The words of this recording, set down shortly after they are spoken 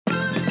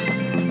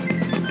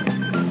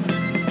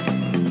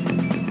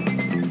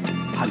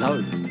Hello.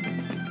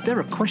 There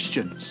are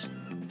questions.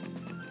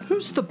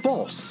 Who's the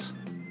boss?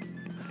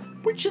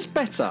 Which is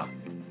better,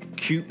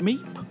 cute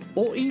Meep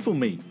or evil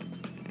Meep?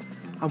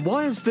 And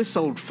why has this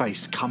old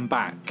face come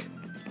back?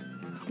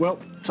 Well,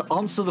 to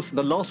answer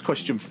the last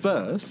question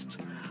first,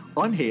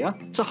 I'm here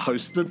to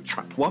host the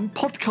Track One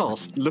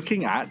podcast,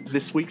 looking at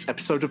this week's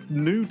episode of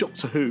New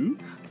Doctor Who,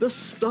 The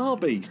Star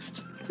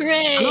Beast.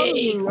 Hooray!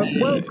 Hello and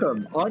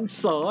welcome. I'm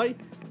Si,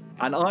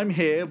 and I'm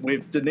here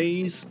with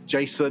Denise,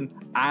 Jason,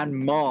 and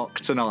Mark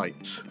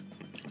tonight.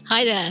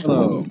 Hi there.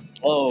 Hello.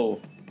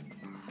 Hello.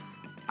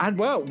 And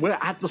well, we're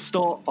at the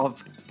start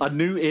of a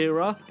new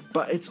era,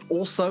 but it's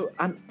also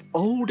an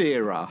old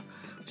era.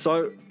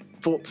 So,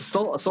 to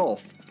start us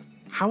off,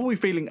 how are we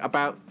feeling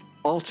about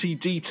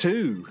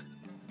RTD2?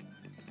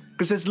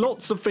 Because there's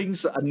lots of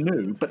things that are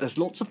new, but there's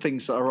lots of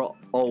things that are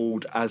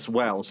old as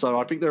well. So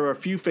I think there are a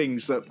few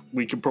things that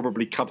we can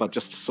probably cover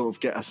just to sort of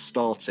get us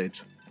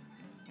started.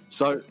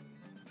 So,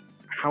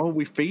 how are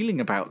we feeling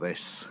about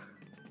this?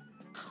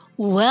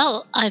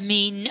 Well, I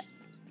mean,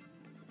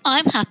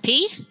 I'm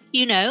happy.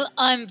 You know,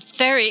 I'm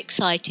very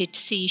excited to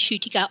see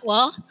Ncuti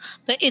Gatwa.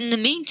 But in the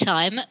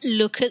meantime,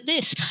 look at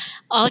this.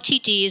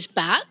 RTD is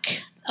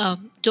back.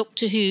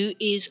 Doctor Who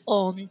is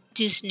on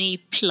Disney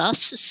Plus,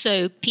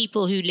 so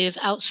people who live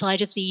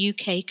outside of the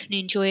UK can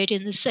enjoy it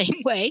in the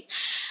same way.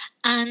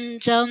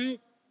 And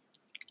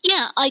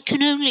I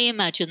can only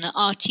imagine that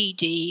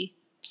RTD,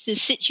 the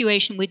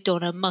situation with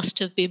Donna must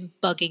have been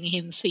bugging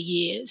him for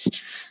years.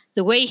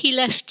 The way he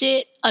left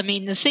it, I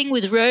mean, the thing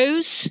with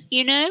Rose,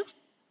 you know,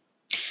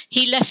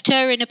 he left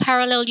her in a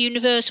parallel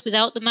universe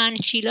without the man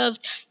she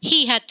loved.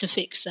 He had to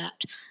fix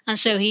that. And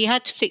so he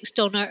had to fix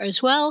Donna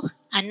as well.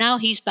 And now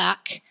he's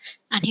back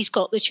and he's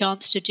got the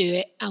chance to do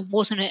it. And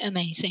wasn't it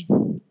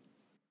amazing?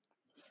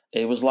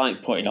 It was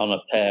like putting on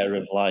a pair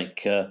of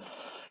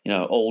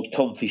old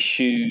comfy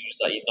shoes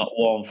that you'd not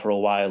worn for a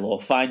while,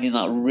 or finding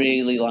that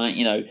really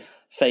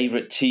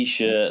favourite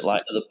T-shirt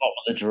like at the bottom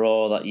of the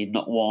drawer that you'd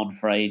not worn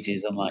for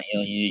ages, and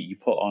you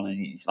put on,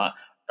 and it's like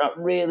that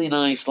really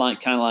nice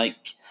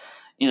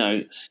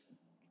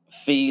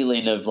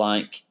feeling of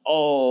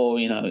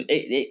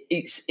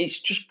it's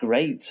just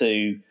great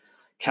to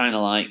kind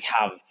of like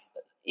have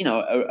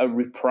a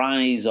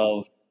reprise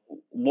of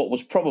what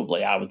was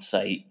probably, I would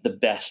say, the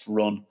best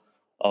run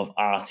of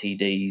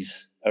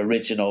RTD's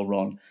original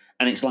run,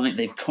 and it's like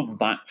they've come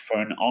back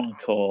for an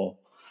encore,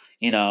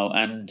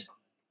 and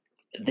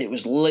it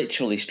was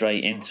literally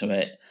straight into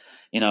it.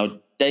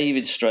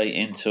 David straight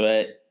into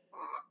it.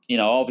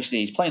 Obviously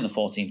he's playing the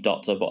 14th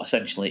Doctor, but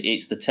essentially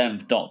it's the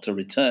 10th Doctor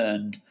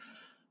returned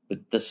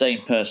with the same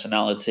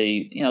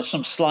personality,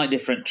 some slight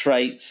different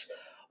traits,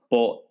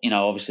 but,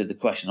 obviously the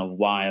question of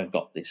why I've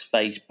got this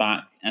face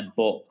back.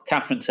 But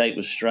Catherine Tate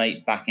was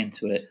straight back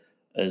into it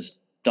as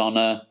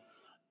Donna,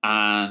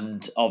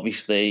 and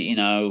obviously,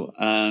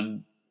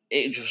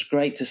 it was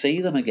great to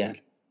see them again.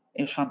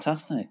 It was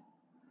fantastic.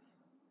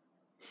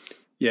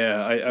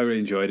 Yeah, I really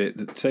enjoyed it.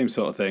 The same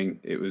sort of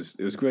thing. It was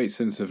a great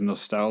sense of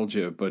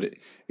nostalgia, but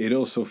it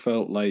also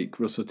felt like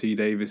Russell T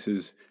Davies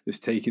has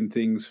taken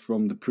things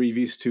from the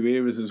previous two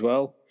eras as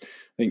well. I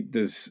think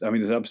there's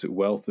absolute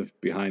wealth of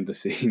behind the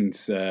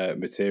scenes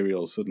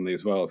material suddenly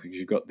as well, because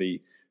you've got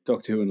the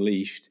Doctor Who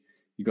Unleashed,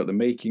 you've got the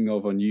making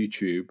of on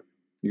YouTube,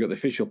 you've got the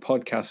official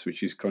podcast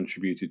which is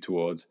contributed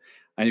towards,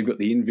 and you've got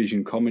the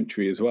in-vision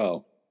commentary as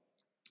well.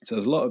 So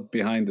there's a lot of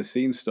behind the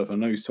scenes stuff. I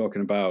know he's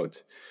talking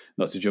about,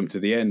 not to jump to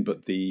the end,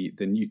 but the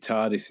new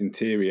TARDIS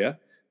interior,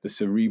 the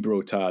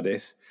Cerebro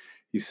TARDIS.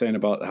 He's saying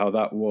about how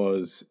that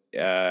was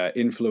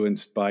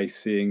influenced by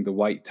seeing the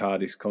white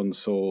TARDIS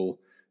console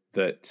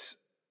that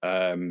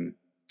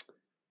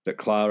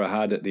Clara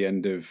had at the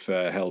end of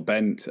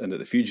Hellbent, and that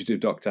the Fugitive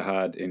Doctor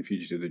had in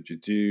Fugitive of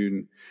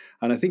Jejune.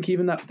 And I think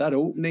even that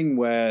opening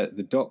where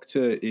the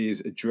Doctor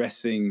is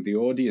addressing the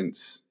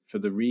audience for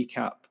the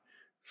recap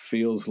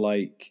feels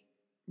like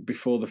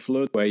Before the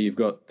Flood, where you've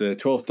got the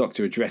 12th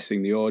Doctor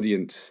addressing the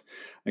audience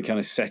and kind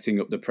of setting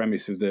up the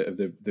premise of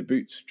the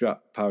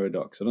bootstrap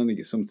paradox. I don't think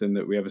it's something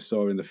that we ever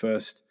saw in the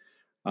first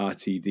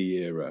RTD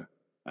era.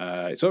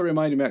 It sort of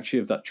reminded me actually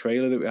of that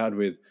trailer that we had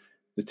with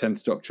the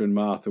 10th Doctor and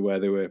Martha, where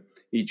they were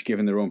each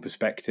giving their own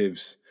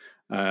perspectives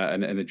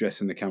and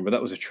addressing the camera.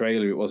 That was a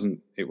trailer. It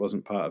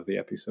wasn't part of the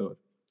episode.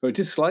 But it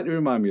did slightly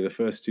remind me of the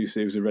first two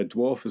series of Red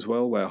Dwarf as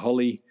well, where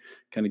Holly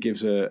kind of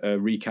gives a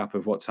recap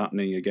of what's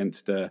happening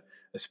against a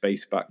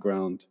space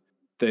background.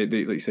 They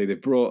like you say,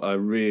 they've brought the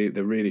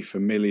really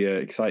familiar,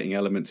 exciting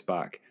elements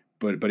back,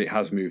 but it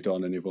has moved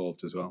on and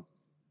evolved as well.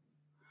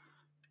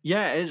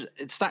 Yeah,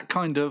 it's that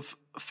kind of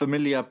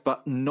familiar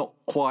but not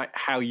quite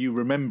how you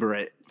remember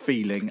it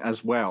feeling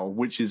as well,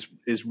 which is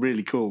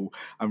really cool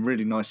and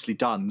really nicely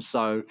done.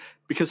 So,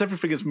 because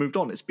everything has moved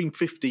on, it's been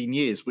 15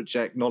 years, which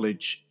I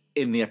acknowledge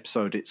in the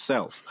episode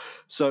itself.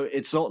 So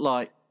it's not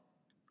like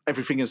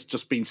everything has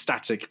just been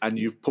static and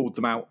you've pulled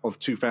them out of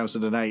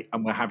 2008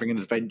 and we're having an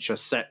adventure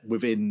set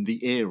within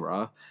the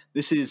era.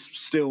 This is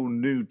still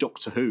new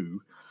Doctor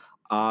Who,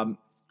 and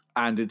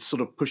it's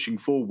sort of pushing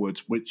forward,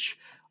 which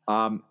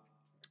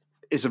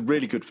is a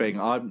really good thing.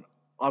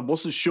 I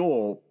wasn't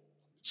sure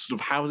sort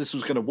of how this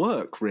was going to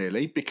work,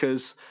 really,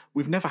 because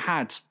we've never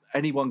had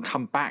anyone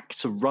come back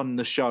to run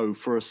the show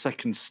for a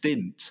second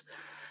stint.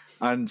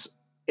 And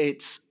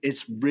it's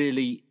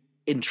really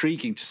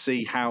intriguing to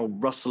see how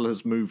Russell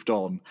has moved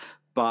on,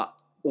 but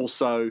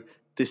also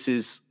this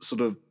is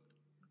sort of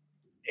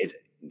it,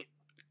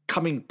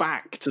 coming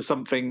back to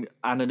something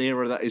and an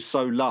era that is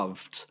so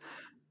loved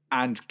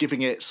and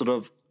giving it sort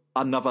of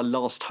another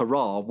last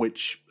hurrah,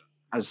 which,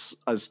 as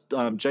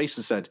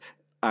Jason said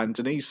and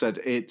Denise said,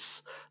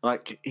 it's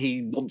like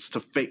he wants to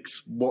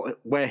fix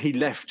where he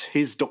left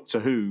his Doctor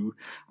Who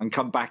and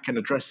come back and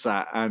address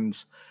that. And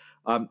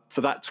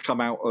for that to come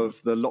out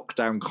of the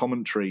lockdown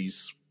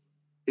commentaries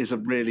is a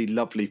really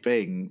lovely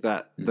thing,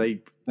 that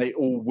they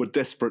all were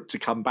desperate to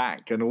come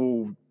back and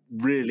all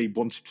really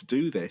wanted to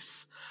do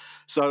this.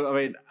 So, I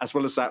mean, as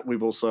well as that,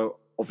 we've also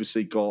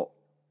obviously got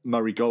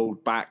Murray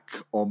Gold back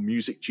on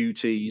music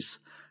duties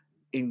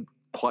in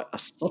quite a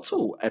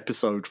subtle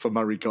episode for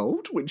Murray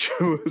Gold, which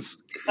was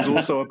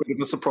also a bit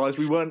of a surprise.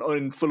 We weren't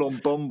in full-on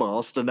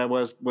bombast, and there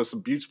were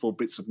some beautiful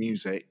bits of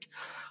music.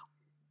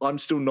 I'm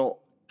still not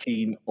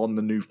keen on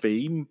the new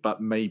theme,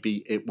 but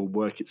maybe it will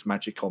work its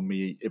magic on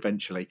me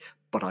eventually.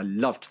 But I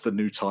loved the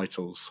new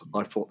titles.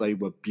 I thought they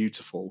were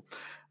beautiful.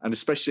 And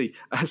especially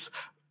as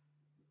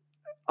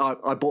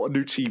I bought a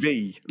new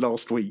TV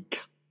last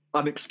week,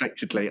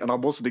 unexpectedly, and I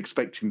wasn't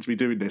expecting to be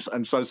doing this.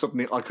 And so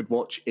suddenly I could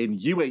watch in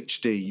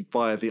UHD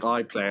via the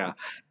iPlayer,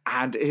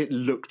 and it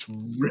looked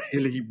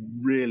really,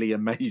 really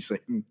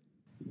amazing.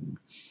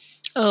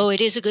 Oh,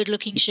 it is a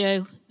good-looking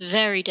show.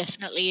 Very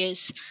definitely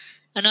is.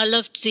 And I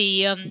loved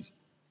the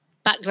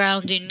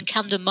background in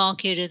Camden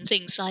Market and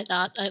things like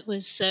that. It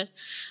was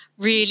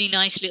really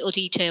nice little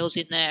details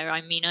in there.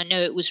 I mean, I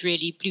know it was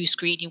really blue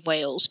screen in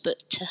Wales,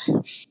 but...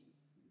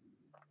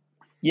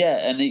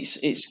 Yeah, and it's.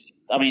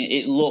 I mean,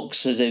 it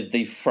looks as if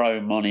they've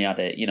thrown money at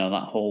it. You know,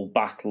 that whole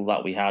battle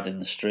that we had in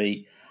the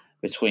street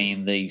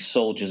between the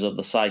Soldiers of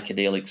the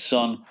Psychedelic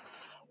Sun,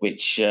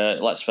 which,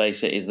 let's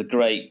face it, is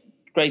the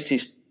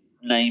greatest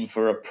name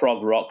for a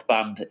prog rock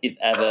band if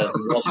ever there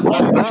was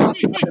one.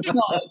 There's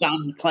not a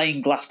band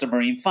playing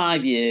Glastonbury in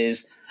 5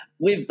 years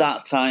with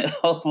that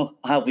title.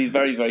 I'll be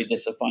very, very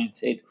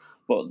disappointed.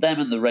 But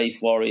them and the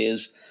Wraith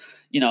Warriors,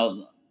 you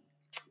know,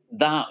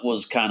 that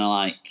was kind of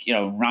like, you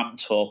know,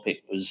 ramped up.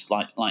 It was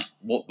like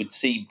what we'd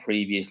seen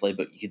previously,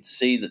 but you could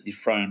see that they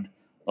thrown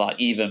like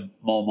even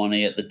more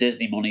money at the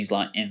Disney money's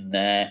like in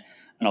there,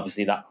 and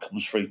obviously that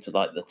comes through to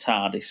like the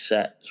TARDIS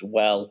set as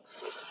well.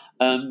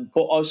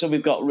 But also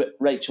we've got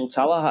Rachel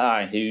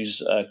Tallahay,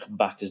 who's come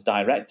back as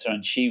director,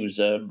 and she was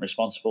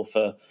responsible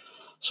for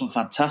some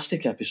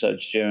fantastic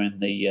episodes during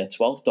the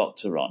 12th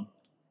Doctor run.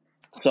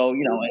 So,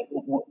 you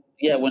know,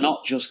 yeah, we're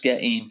not just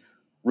getting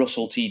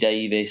Russell T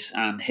Davies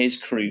and his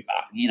crew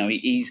back. You know,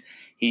 he's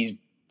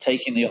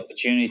taking the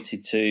opportunity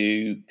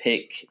to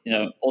pick, you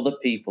know, other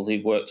people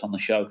who've worked on the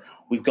show.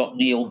 We've got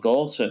Neil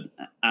Gorton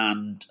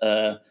and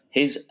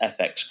his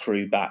FX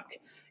crew back,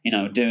 you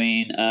know,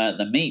 doing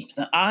the Meep.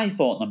 I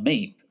thought the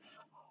Meep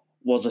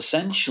was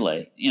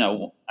essentially, you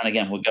know, and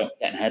again, we're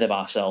getting ahead of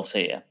ourselves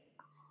here,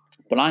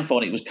 but I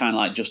thought it was kind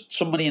of like just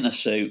somebody in a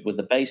suit with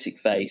a basic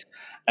face,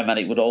 and then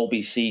it would all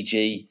be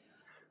CG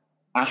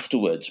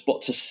afterwards.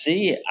 But to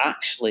see it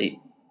actually,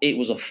 it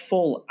was a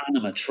full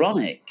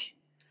animatronic.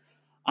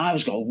 I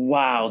was going,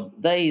 wow,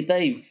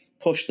 they've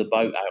pushed the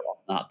boat out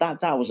on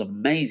that. That was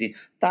amazing.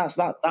 That's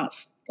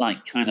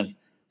like kind of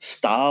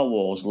Star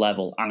Wars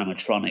level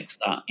animatronics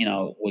that, you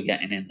know, we're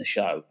getting in the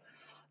show.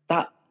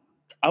 That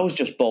I was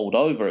just bowled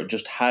over at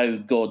just how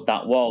good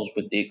that was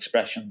with the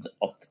expressions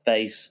of the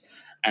face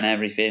and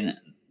everything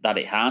that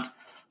it had.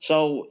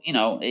 So, you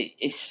know,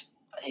 it's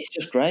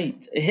just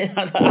great.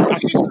 I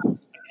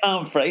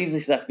can't phrase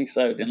this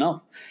episode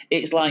enough.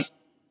 It's like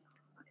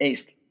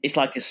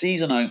a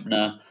season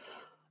opener.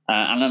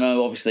 And I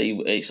know, obviously,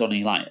 it's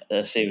only like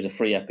a series of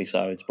 3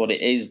 episodes, but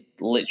it is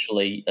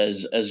literally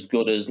as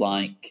good as,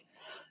 like,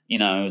 you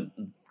know,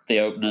 the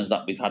openers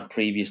that we've had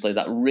previously.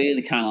 That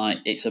really kind of like,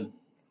 it's a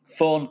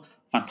fun,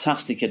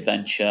 fantastic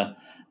adventure,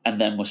 and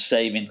then we're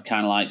saving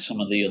kind of like some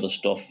of the other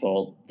stuff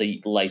for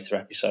the later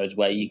episodes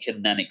where you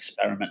can then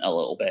experiment a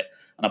little bit.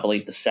 And I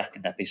believe the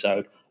second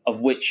episode, of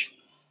which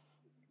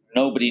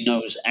nobody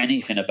knows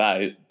anything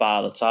about,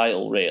 bar the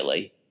title,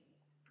 really,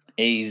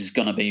 is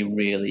going to be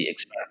really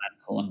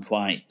experimental and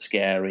quite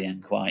scary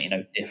and quite, you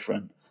know,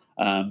 different.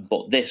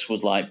 But this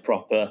was like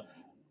proper,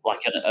 like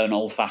an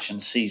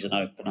old-fashioned season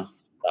opener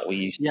that we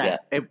used to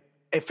get.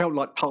 It felt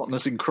like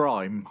Partners in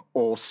Crime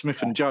or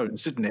Smith and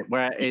Jones, didn't it?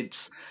 Where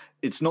it's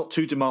not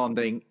too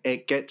demanding.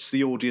 It gets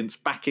the audience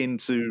back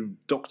into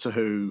Doctor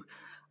Who,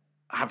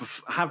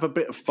 have a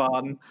bit of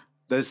fun.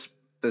 There's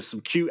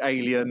some cute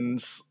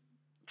aliens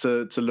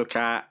to look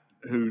at,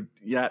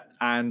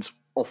 and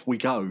off we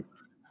go.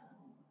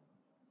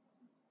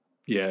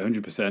 Yeah,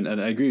 100%. And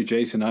I agree with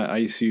Jason. I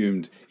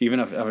assumed, even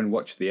having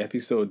watched the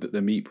episode, that the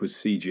Meep was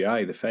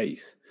CGI, the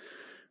face,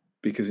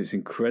 because it's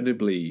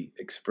incredibly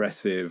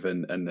expressive,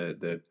 and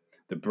the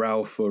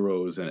brow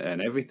furrows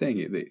and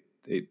everything.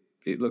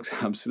 it looks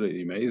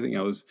absolutely amazing.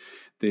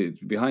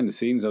 Behind the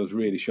scenes, I was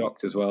really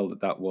shocked as well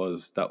that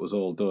was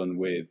all done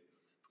with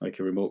like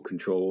a remote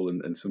control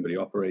and somebody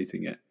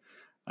operating it.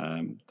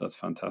 That's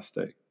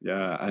fantastic.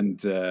 Yeah, and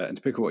to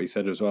pick up what you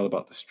said as well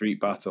about the street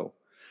battle,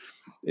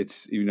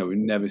 it's, we've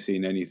never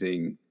seen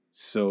anything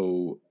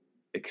so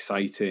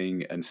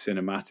exciting and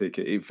cinematic.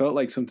 It felt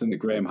like something that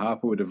Graham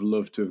Harper would have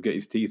loved to have get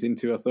his teeth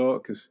into, I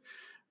thought, because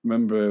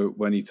remember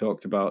when he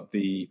talked about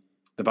the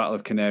Battle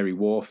of Canary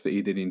Wharf that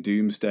he did in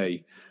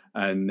Doomsday,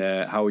 and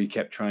how he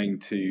kept trying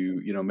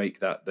to make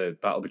that the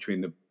battle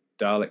between the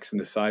Daleks and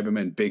the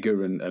Cybermen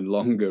bigger and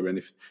longer, and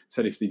if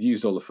they'd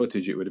used all the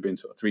footage, it would have been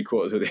sort of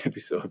 3/4 of the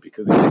episode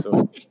because it was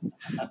so.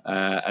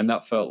 And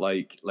that felt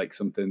like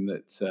something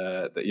that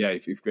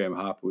if Graham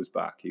Harper was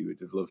back, he would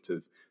have loved to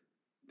have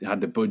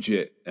had the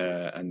budget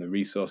and the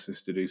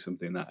resources to do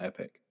something that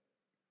epic.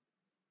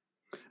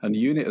 And the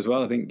unit as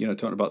well, I think,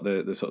 talking about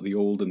the sort of the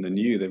old and the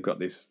new, they've got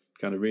this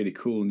kind of really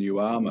cool new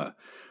armor,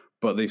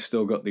 but they've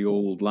still got the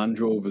old Land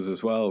Rovers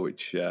as well,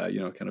 which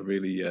kind of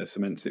really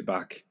cements it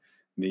back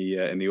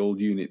in the old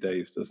unit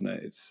days, doesn't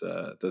it? It's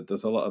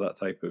there's a lot of that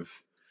type of,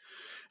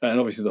 and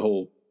obviously the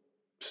whole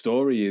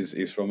story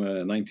is from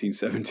a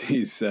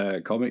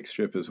 1970s comic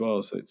strip as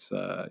well. So it's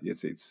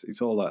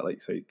all that,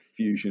 like say,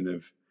 fusion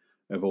of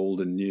old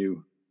and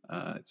new.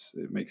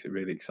 It makes it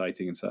really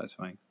exciting and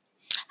satisfying.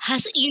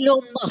 Has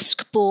Elon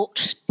Musk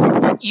bought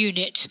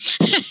Unit?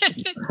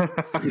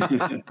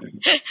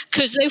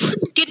 Because they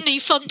wouldn't get any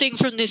funding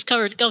from this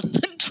current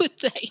government, would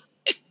they?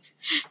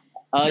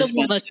 I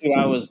spent 2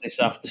 hours this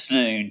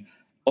afternoon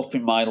up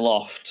in my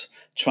loft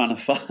trying to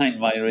find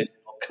my original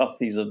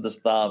copies of the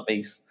Star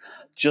Beast,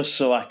 just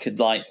so I could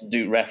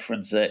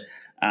reference it,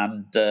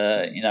 and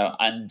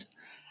and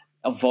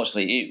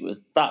unfortunately it was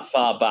that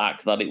far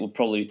back that it would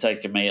probably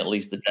take me at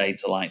least a day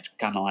to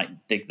kind of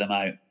dig them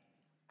out.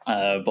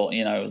 But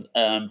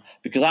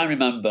because I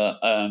remember,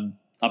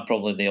 I'm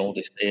probably the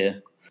oldest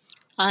here.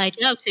 I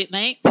doubt it,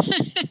 mate.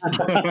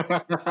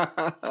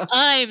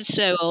 I'm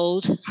so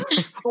old.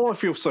 Oh, I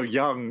feel so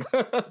young.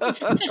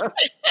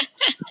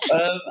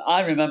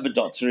 I remember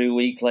Doctor Who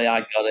Weekly. I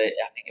got it.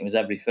 I think it was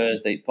every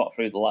Thursday. It popped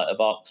through the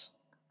letterbox,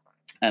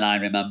 and I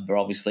remember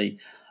obviously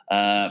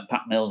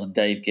Pat Mills and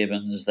Dave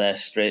Gibbons, their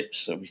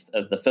strips.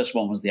 The first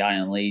one was the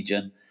Iron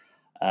Legion.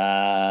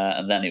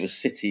 And then it was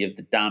City of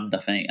the Damned, I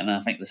think, and then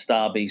I think the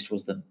Star Beast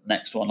was the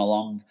next one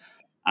along,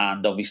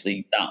 and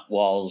obviously it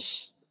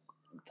was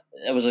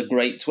a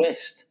great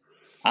twist.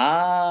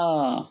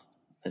 I've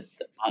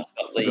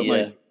got the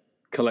my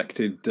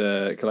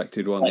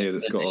collected one here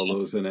that's got all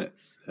those in it.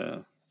 Yeah.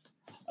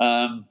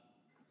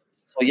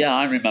 So yeah,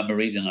 I remember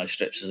reading those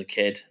strips as a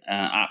kid,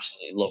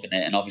 absolutely loving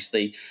it, and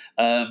obviously,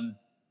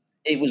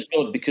 it was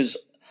good because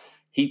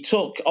he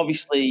took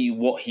obviously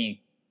what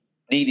he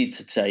needed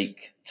to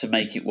take to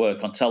make it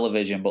work on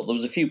television, but there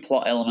was a few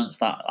plot elements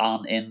that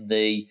aren't in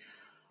the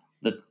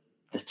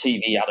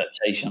TV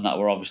adaptation that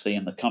were obviously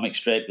in the comic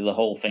strip. The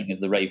whole thing of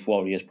the Wraith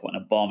Warriors putting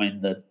a bomb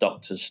in the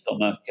Doctor's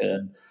stomach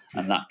and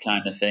that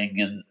kind of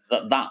thing, and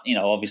that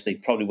obviously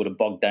probably would have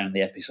bogged down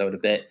the episode a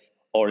bit.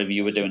 Or if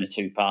you were doing a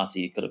 2-parter,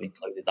 you could have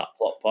included that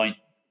plot point.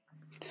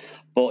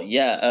 But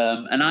yeah,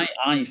 and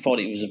I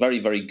thought it was very,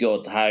 very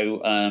good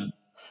how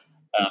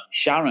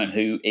Sharon,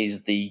 who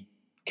is the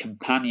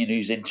companion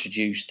who's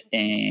introduced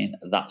in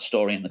that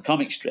story in the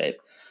comic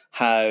strip,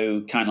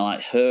 how kind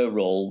of her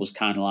role was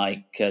kind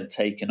of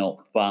taken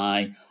up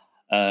by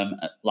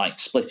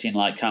splitting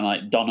kind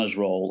of Donna's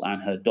role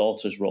and her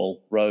daughter's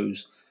role,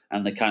 Rose,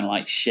 and they're kind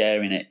of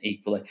sharing it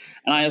equally.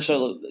 And I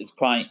also, it's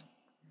quite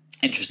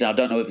interesting, I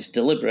don't know if it's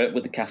deliberate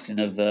with the casting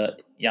of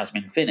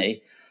Yasmin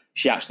Finney,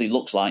 she actually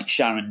looks like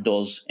Sharon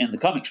does in the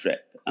comic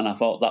strip, and I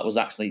thought that was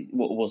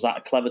that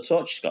a clever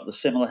touch? She's got the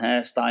similar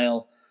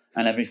hairstyle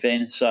and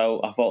everything,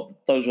 so I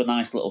thought those were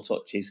nice little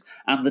touches.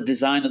 And the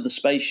design of the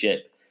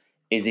spaceship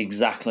is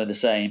exactly the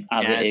same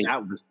as it is.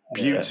 That was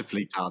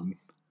beautifully done.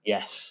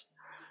 Yes.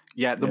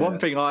 Yeah, one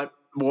thing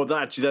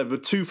actually there were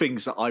two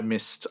things that I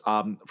missed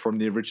from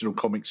the original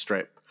comic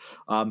strip.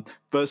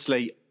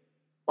 Firstly,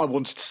 I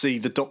wanted to see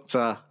the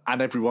Doctor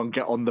and everyone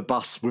get on the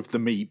bus with the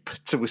Meep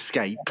to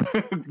escape,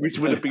 which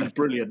would have been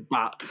brilliant.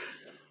 But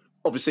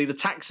obviously the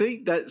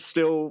taxi, that's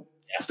still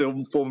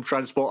form of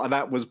transport, and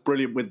that was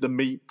brilliant with the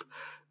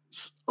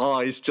Meep's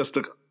eyes just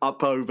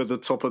up over the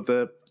top of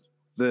the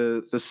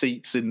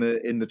seats in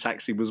the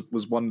taxi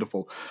was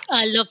wonderful.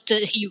 I loved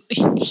that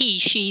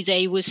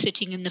they was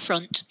sitting in the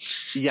front.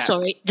 Yeah.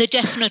 Sorry, the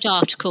definite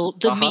article,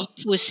 the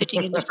Meep was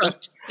sitting in the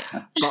front.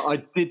 But I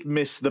did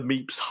miss the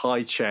Meep's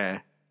high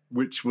chair,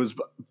 which was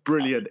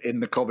brilliant in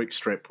the comic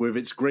strip with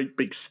its great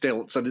big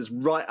stilts, and it's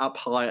right up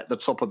high at the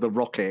top of the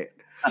rocket,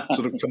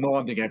 sort of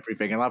commanding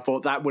everything. And I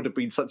thought that would have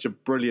been such a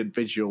brilliant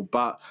visual,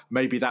 but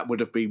maybe that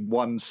would have been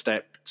one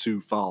step too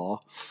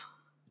far.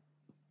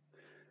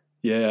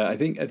 Yeah, I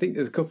think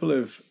there's a couple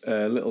of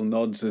little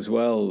nods as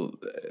well.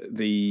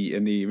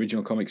 In the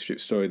original comic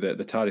strip story, that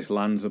the TARDIS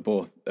lands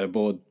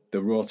aboard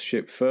the Roth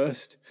ship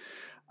first,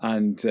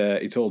 and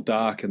it's all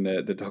dark, and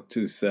the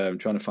Doctor's trying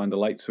to find the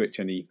light switch,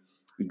 and he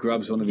He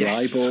grabs one of the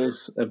Yes.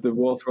 eyeballs of the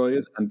Roth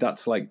Warriors, and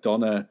that's like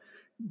Donna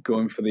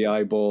going for the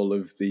eyeball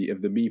of the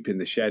Meep in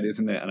the shed,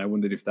 isn't it? And I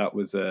wondered if that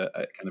was a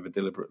kind of a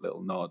deliberate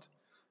little nod.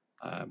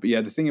 But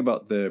yeah, the thing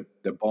about the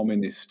bomb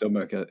in his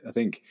stomach, I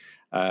think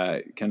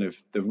kind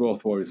of the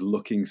Roth Warriors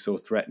looking so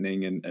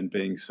threatening and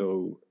being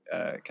so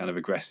kind of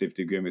aggressive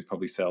to Grimm's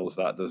probably sells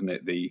that, doesn't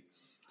it? The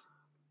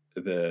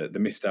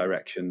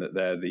misdirection that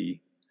they're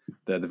the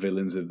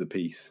villains of the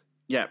piece.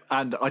 Yeah,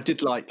 and I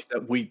did like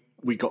that we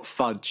got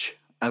Fudge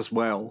as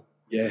well.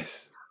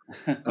 Yes.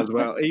 As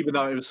well, even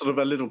though it was sort of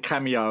a little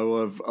cameo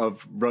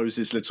of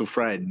Rose's little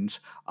friend,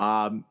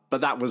 but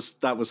that was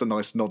a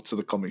nice nod to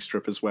the comic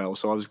strip as well.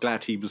 So I was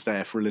glad he was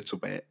there for a little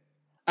bit.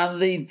 And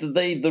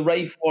the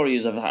Wraith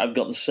Warriors have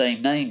got the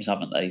same names,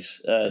 haven't they?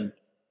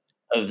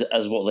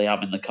 As what they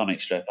have in the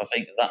comic strip. I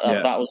think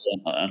that was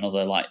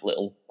another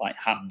little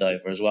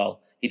handover as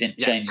well. He didn't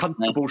change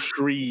Constable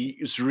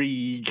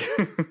Shrieg.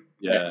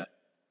 Yeah.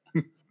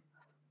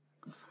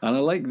 And I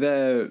like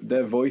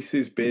their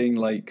voices being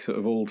like sort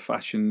of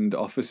old-fashioned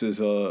officers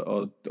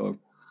or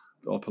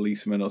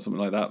policemen or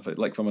something like that,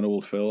 like from an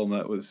old film.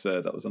 That was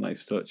a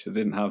nice touch. They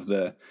didn't have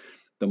the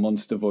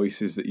monster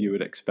voices that you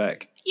would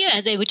expect.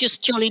 Yeah, they were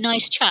just jolly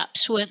nice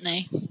chaps, weren't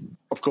they?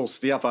 Of course,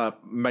 the other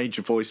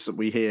major voice that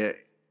we hear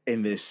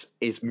in this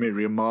is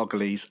Miriam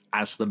Margolyes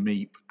as the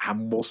Meep,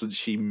 and wasn't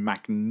she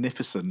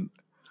magnificent?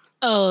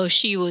 Oh,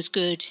 she was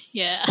good,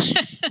 yeah.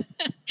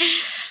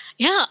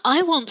 Yeah,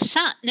 I once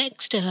sat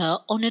next to her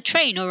on a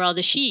train, or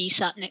rather she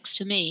sat next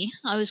to me.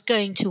 I was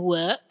going to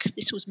work.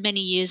 This was many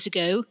years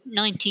ago,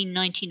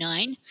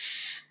 1999.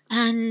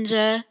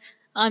 And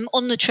I'm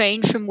on the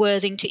train from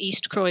Worthing to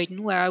East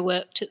Croydon, where I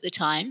worked at the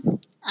time.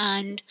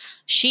 And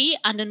she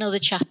and another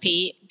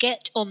chappie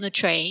get on the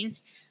train.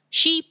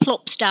 She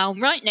plops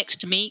down right next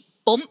to me.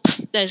 Bump.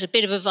 There's a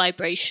bit of a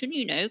vibration,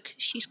 'cause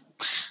she's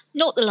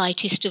not the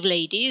lightest of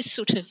ladies,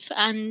 sort of.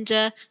 And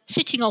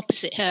sitting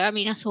opposite her,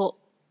 I thought,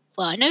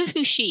 well, I know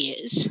who she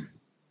is.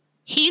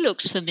 He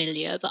looks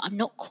familiar, but I'm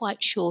not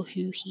quite sure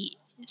who he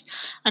is.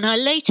 And I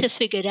later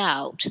figured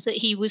out that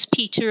he was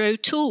Peter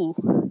O'Toole.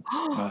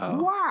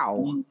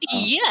 Wow.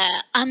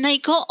 Yeah, and they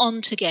got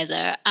on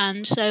together.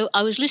 And so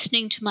I was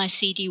listening to my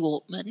CD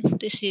Walkman.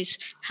 This is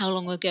how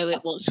long ago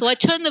it was. So I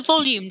turned the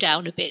volume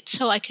down a bit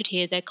so I could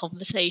hear their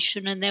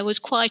conversation. And there was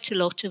quite a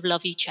lot of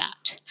lovey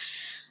chat.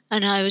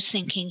 And I was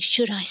thinking,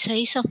 should I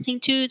say something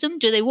to them?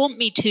 Do they want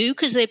me to?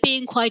 Because they're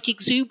being quite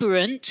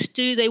exuberant.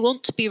 Do they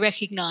want to be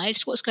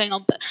recognised? What's going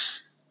on? But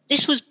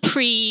this was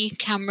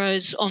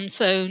pre-cameras on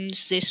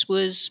phones.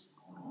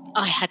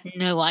 I had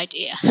no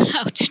idea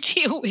how to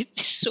deal with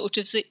this sort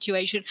of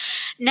situation.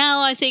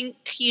 Now I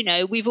think,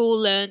 we've all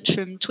learnt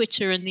from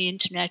Twitter and the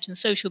internet and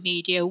social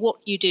media what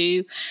you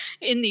do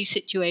in these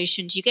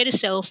situations. You get a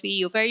selfie,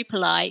 you're very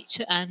polite,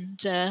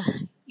 and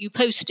you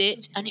post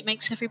it, and it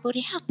makes everybody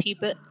happy.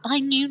 But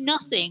I knew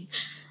nothing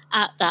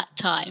at that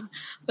time.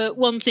 But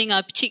one thing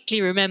I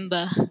particularly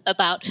remember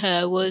about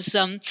her was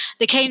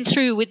they came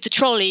through with the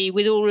trolley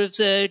with all of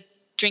the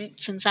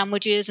drinks and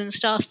sandwiches and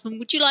stuff, and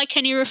would you like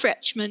any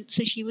refreshments?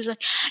 And she was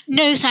like,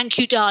 no, thank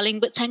you, darling,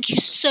 but thank you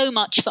so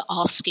much for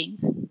asking,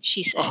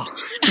 she said.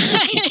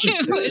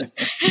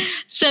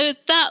 So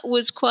that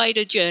was quite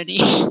a journey.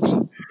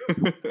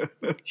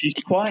 She's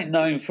quite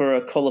known for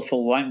a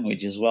colourful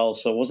language as well.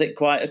 So was it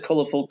quite a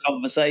colourful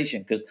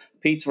conversation? Because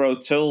Peter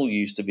O'Toole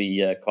used to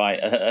be quite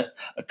a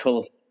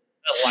colourful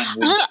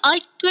language. I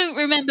don't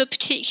remember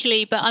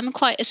particularly, but I'm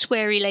quite a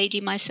sweary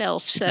lady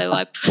myself,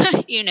 so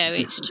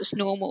it's just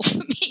normal for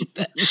me.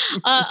 But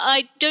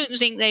I don't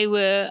think they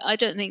were. I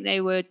don't think they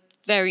were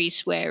very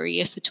sweary,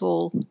 if at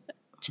all.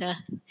 But,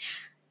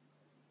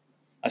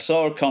 I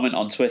saw a comment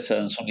on Twitter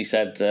and somebody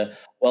said,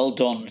 well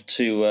done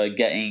to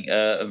getting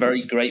a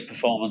very great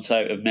performance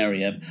out of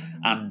Miriam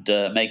and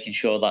making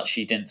sure that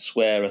she didn't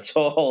swear at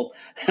all.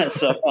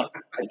 So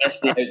I guess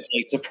the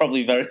outtakes are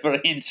probably very,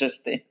 very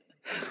interesting.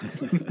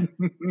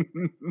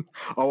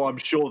 Oh, I'm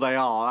sure they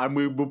are, and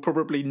we will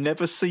probably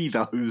never see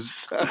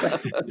those.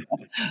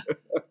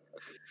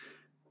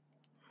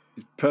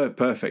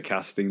 Perfect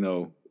casting,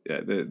 though.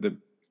 Yeah,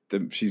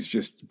 she's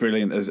just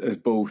brilliant as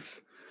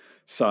both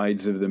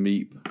sides of the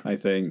Meep. I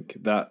think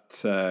that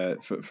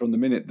from the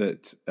minute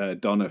that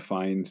Donna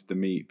finds the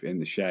Meep in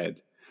the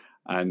shed,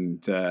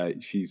 and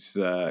she's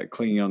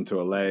clinging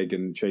onto a leg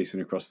and chasing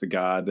across the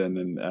garden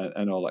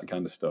and all that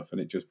kind of stuff,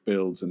 and it just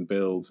builds and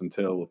builds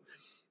until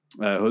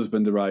her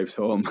husband arrives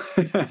home.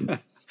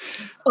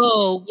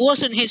 Oh,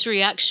 wasn't his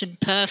reaction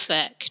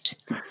perfect?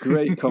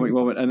 Great comic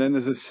moment, and then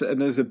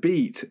there's a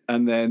beat,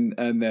 and then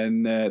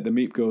the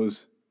Meep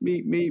goes,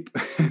 meep, meep.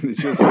 And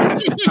it's just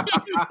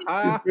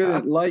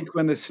brilliant. Like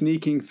when they're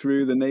sneaking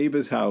through the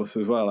neighbour's house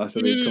as well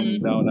after they've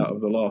come down out of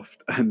the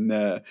loft,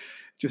 and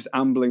just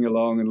ambling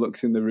along and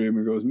looks in the room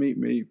and goes, meep,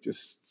 meep.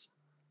 Just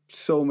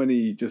so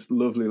many just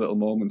lovely little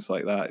moments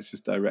like that. It's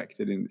just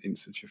directed in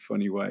such a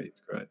funny way. It's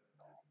great.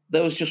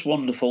 There was just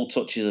wonderful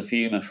touches of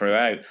humour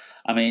throughout.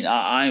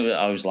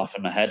 I was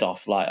laughing my head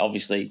off. Like,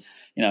 obviously,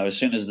 as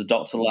soon as the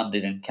Doctor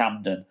landed in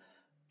Camden,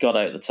 got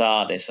out the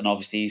TARDIS, and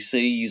obviously he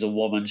sees a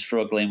woman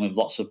struggling with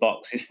lots of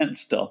boxes and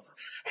stuff.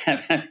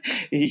 And then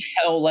he,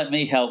 "Oh, let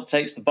me help,"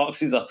 takes the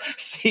boxes off,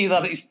 see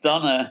that it's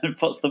Donna, and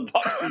puts the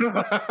boxes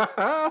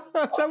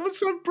That was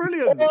so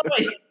brilliant.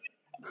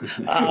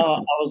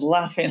 I was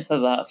laughing at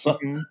that. So,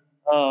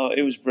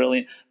 it was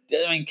brilliant.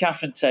 I mean,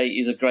 Catherine Tate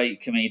is a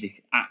great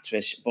comedic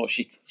actress, but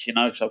she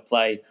knows how to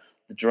play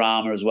the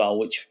drama as well,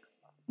 which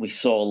we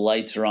saw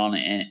later on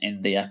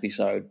in the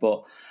episode.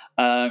 But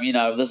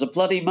there's a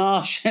bloody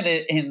Martian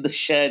in the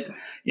shed.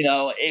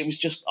 It was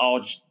just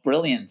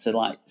brilliant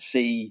to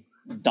see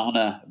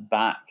Donna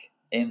back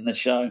in the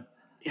show.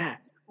 Yeah,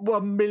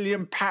 £1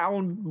 million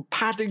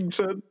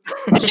Paddington.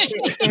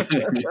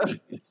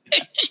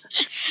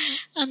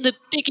 And the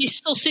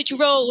biggest sausage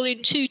roll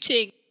in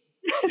Tooting.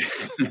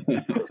 Yes.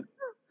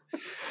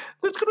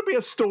 There's going to be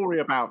a story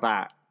about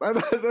that.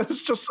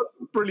 That's just a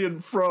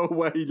brilliant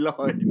throwaway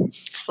line.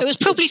 It was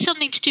probably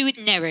something to do with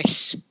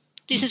Neris.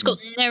 This has got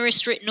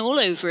Neris written all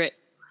over it.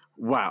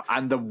 Wow,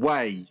 and the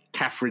way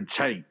Catherine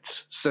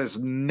Tate says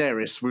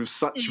Neris with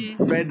such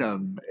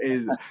venom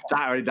is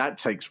that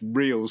takes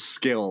real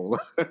skill.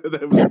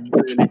 That was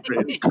really,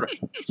 really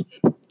great.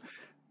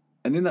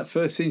 And in that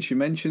first scene, she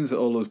mentions that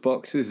all those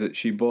boxes, that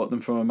she bought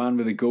them from a man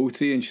with a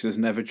goatee, and she says,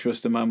 "Never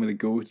trust a man with a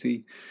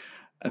goatee."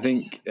 I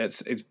think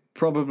it's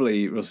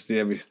probably Russell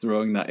Davies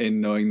throwing that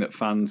in, knowing that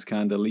fans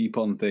kind of leap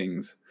on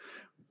things.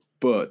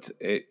 But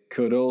it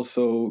could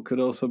also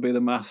be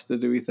the master,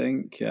 do we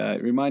think?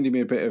 It reminded me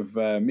a bit of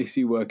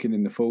Missy working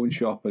in the phone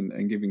shop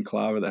and giving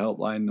Clara the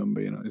helpline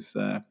number. Is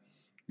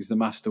the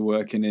master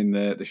working in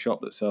the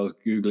shop that sells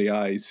googly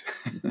eyes?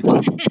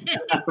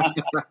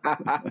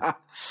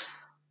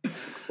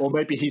 Or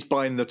maybe he's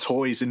buying the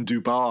toys in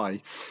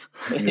Dubai.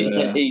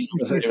 Yeah,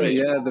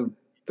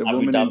 the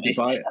woman in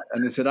Dubai,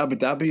 and they said Abu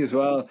Dhabi as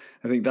well.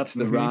 I think that's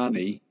the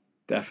Rani,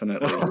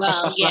 definitely.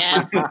 Well,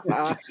 yeah,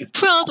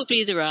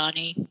 probably the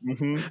Rani.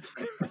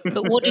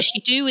 But what does she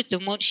do with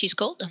them once she's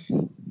got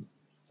them?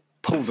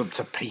 Pull them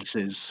to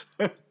pieces.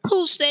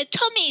 Pulls their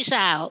tummies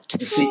out.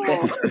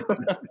 Oh.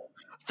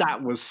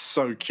 That was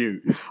so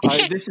cute.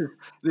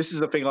 This is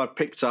the thing I've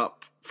picked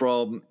up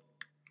from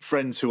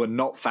friends who are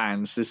not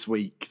fans this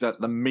week, that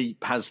the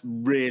Meep has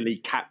really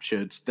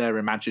captured their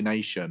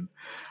imagination.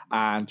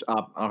 And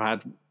I've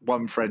had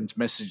one friend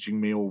messaging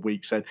me all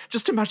week said,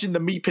 "Just imagine the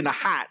Meep in a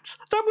hat.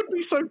 That would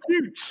be so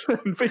cute,"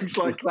 and things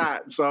like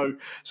that. So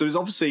it's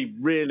obviously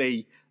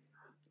really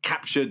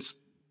captured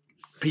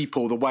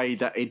people the way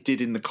that it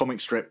did in the comic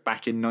strip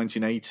back in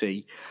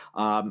 1980,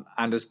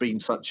 and has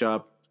been such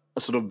a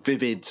sort of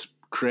vivid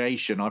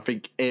creation. I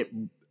think it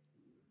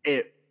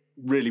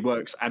really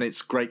works, and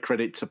it's great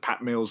credit to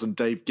Pat Mills and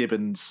Dave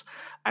Gibbons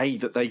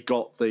that they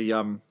got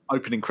the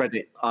opening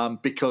credit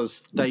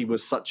because they were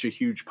such a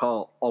huge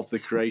part of the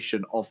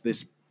creation of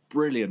this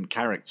brilliant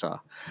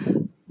character.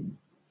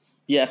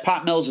 Yeah,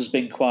 Pat Mills has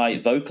been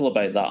quite vocal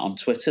about that on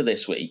Twitter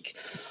this week,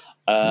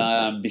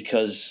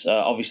 because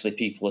obviously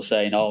people are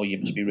saying, "Oh, you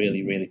must be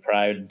really, really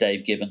proud." And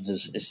Dave Gibbons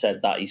has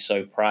said that he's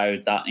so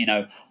proud that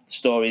the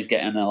story's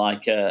getting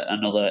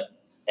another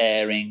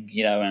airing,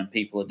 and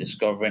people are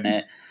discovering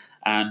it.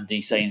 And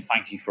he's saying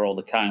thank you for all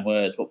the kind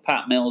words. But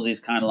Pat Mills is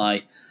kind of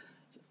like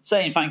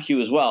saying thank you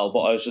as well.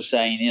 But I was just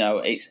saying,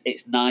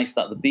 it's nice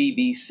that the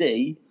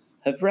BBC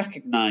have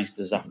recognised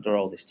us after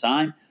all this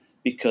time,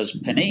 because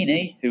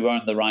Panini, who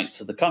own the rights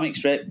to the comic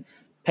strip,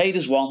 paid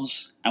us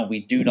once, and we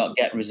do not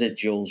get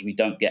residuals. We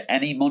don't get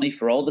any money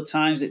for all the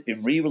times it's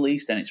been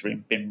re-released and it's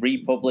been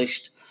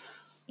republished,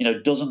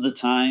 dozens of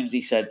times.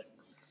 He said,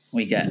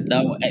 we get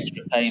no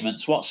extra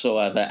payments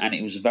whatsoever. And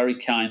it was very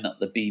kind that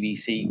the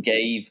BBC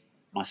gave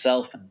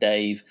myself and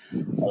Dave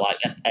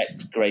an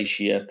ex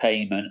gratia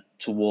payment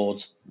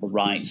towards the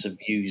rights of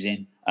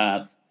using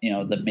the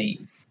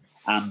Meep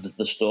and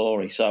the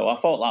story. So I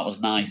thought that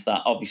was nice,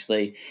 that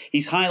obviously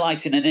he's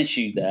highlighting an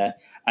issue there,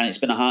 and it's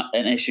been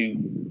an issue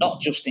not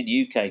just in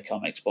UK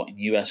comics but in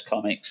US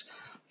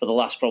comics for the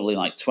last probably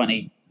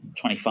 20,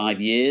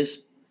 25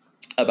 years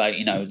about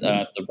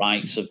the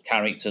rights of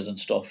characters and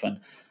stuff,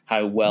 and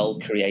how well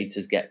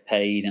creators get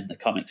paid in the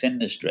comics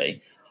industry.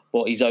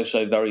 But he's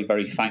also very,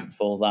 very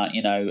thankful that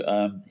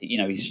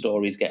his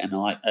story's getting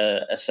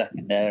a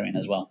second airing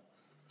as well.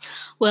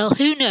 Well,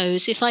 who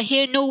knows? If I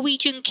hear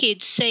Norwegian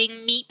kids saying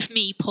 "meep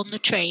meep" on the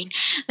train,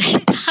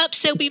 then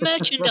perhaps there'll be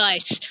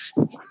merchandise.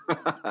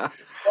 Well,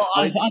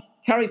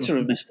 character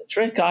of Mr.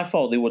 Trick, I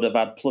thought they would have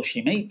had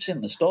plushy Meeps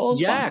in the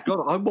stores. Yeah,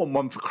 God, I want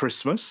one for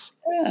Christmas.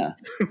 Yeah.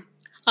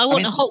 I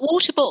want a hot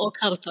water bottle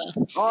cover.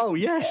 Oh,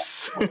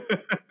 yes.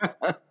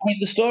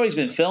 The story's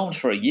been filmed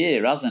for a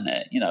year, hasn't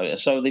it?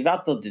 So they've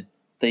had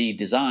the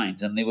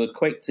designs, and they were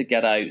quick to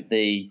get out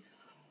the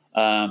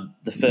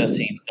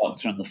 13th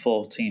Doctor and the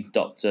 14th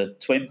Doctor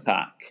twin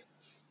pack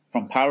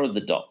from Power of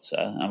the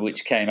Doctor,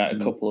 which came out a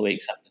couple of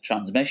weeks after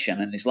transmission.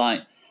 And it's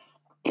like,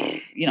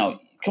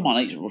 come on,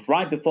 it was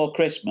right before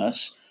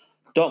Christmas.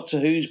 Doctor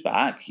Who's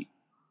back.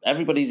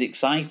 Everybody's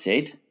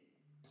excited.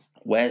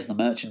 Where's the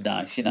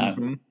merchandise,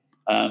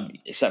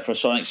 except for a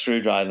sonic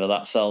screwdriver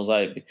that sells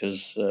out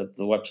because the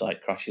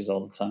website crashes all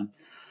the time.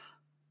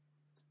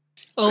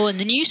 Oh, and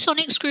the new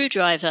sonic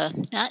screwdriver.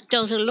 That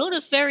does a lot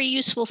of very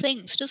useful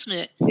things, doesn't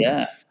it?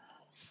 Yeah.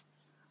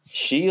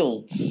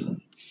 Shields.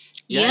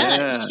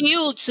 Yeah,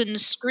 shields and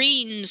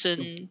screens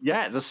and...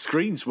 Yeah, the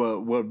screens were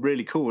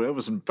really cool. There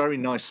was some very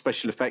nice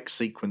special effects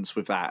sequence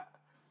with that.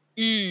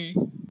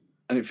 Mm.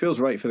 And it feels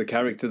right for the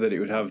character that it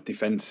would have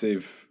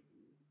defensive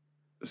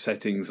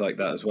settings like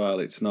that as well.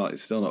 It's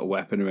still not a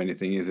weapon or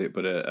anything, is it?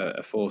 But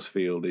a force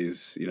field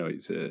is,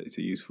 it's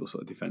a useful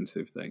sort of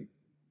defensive thing.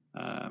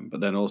 But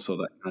then also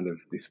that kind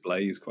of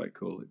display is quite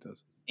cool. It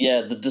does.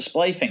 Yeah, the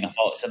display thing I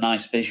thought was a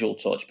nice visual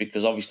touch,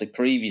 because obviously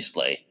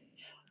previously,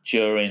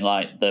 during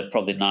like the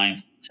probably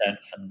 9th,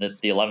 10th, and the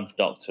 11th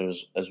Doctor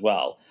as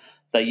well,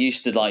 they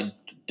used to like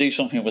do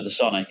something with the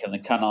Sonic and they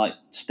kind of like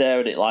stare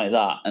at it like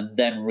that and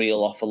then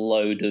reel off a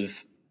load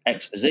of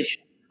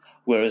exposition.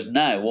 Whereas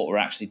now what we're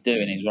actually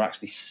doing is we're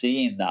actually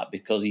seeing that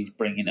because he's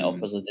bringing it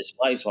up as a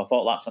display. So I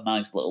thought that's a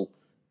nice little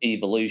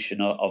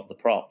evolution of the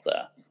prop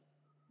there.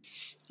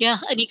 Yeah,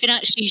 and he can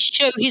actually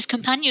show his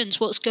companions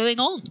what's going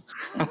on.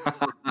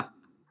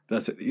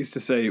 That's it. They used to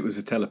say it was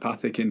a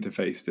telepathic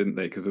interface, didn't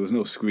they? Because there was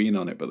no screen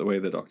on it, but the way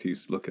the Doctor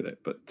used to look at it.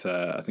 But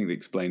I think they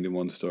explained in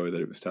one story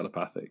that it was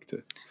telepathic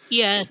too.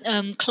 Yeah,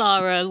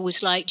 Clara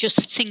was like,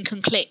 just think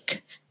and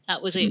click.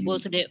 That was it,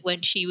 wasn't it,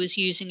 when she was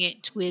using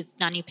it with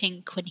Danny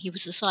Pink when he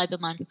was a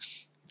Cyberman.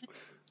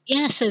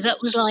 Yeah, so that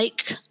was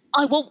like,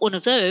 I want one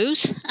of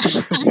those,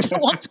 and I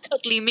want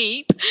Cuddly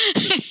Meep.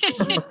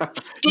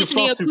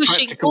 Disney are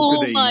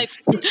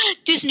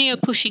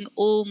pushing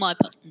all my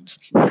buttons.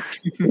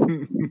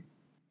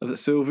 I thought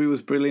Sylvie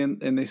was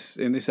brilliant in this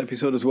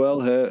episode as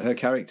well. Her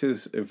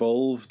character's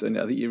evolved, and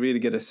I think you really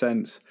get a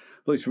sense.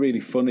 Well, it's really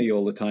funny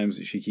all the times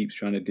that she keeps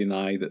trying to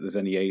deny that there's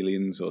any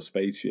aliens or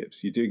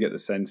spaceships. You do get the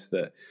sense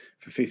that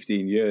for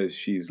 15 years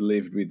she's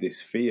lived with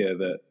this fear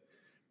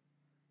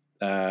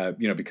that,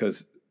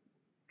 because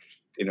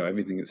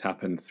everything that's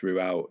happened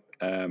throughout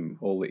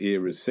all the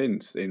eras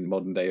since in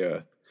modern day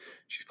Earth,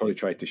 she's probably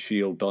tried to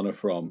shield Donna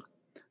from.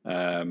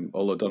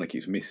 Although Donna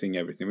keeps missing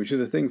everything, which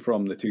is a thing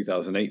from the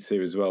 2008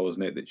 series as well,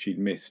 wasn't it? That she'd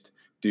missed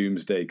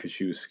Doomsday because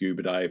she was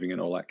scuba diving and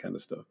all that kind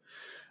of stuff.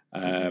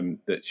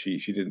 That she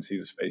didn't see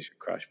the spaceship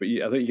crash. But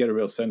I think you get a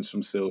real sense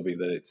from Sylvie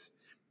that it's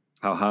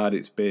how hard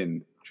it's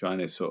been trying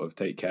to sort of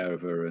take care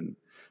of her and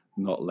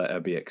not let her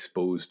be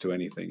exposed to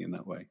anything in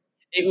that way.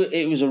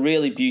 It was a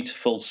really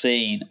beautiful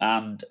scene,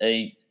 and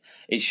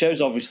it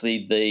shows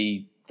obviously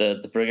the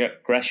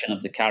progression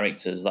of the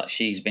characters, that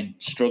she's been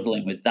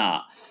struggling with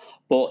that.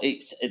 But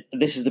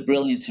this is the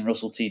brilliance in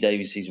Russell T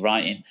Davies'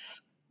 writing.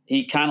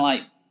 He kind of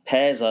like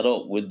pairs that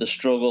up with the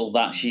struggle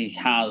that she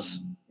has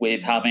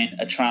with having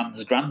a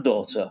trans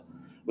granddaughter,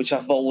 which I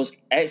thought was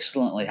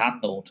excellently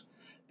handled,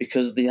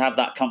 because they have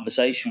that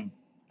conversation,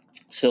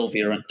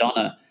 Sylvia and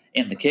Donna,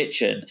 in the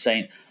kitchen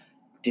saying,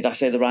 did I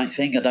say the right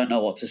thing? I don't know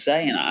what to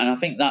say. And I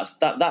think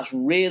that's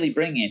really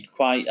bringing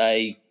quite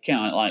a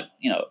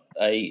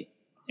a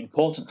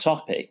important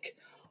topic,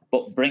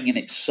 but bringing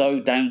it so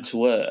down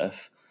to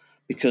earth,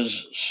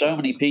 because so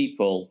many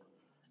people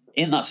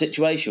in that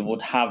situation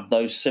would have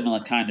those similar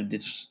kind of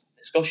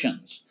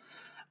discussions.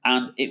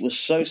 And it was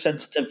so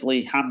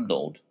sensitively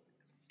handled.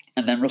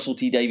 And then Russell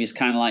T Davies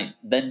kind of like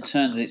then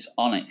turns it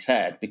on its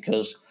head,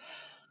 because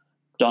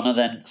Donna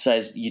then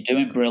says, you're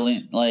doing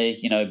brilliantly,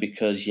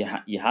 because you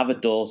have a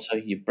daughter,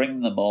 you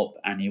bring them up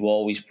and you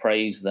always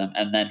praise them.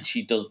 And then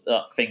she does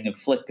that thing of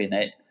flipping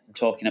it and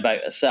talking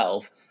about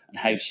herself and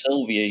how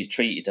Sylvia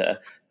treated her.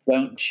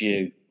 Don't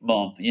you,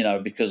 Mum?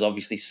 Because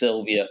obviously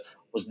Sylvia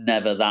was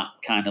never that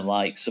kind of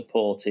like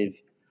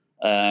supportive,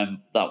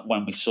 that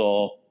when we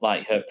saw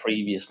like her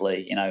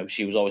previously,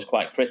 she was always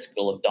quite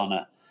critical of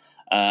Donna.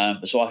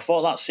 So I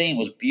thought that scene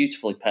was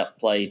beautifully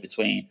played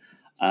between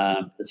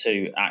the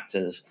two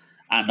actors.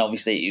 And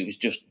obviously it was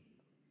just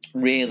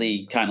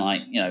really kind of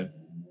like,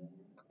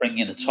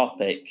 bringing a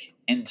topic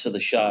into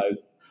the show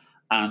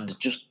and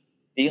just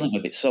dealing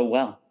with it so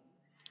well.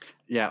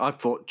 Yeah, I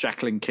thought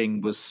Jacqueline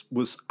King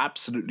was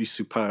absolutely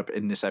superb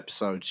in this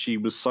episode. She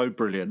was so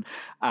brilliant,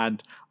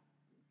 and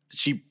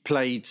she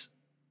played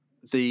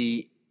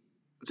the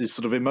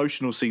sort of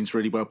emotional scenes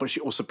really well, but she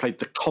also played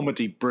the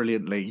comedy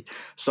brilliantly.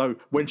 So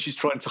when she's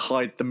trying to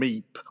hide the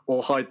Meep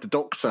or hide the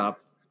Doctor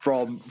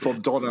from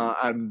Donna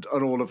and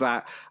all of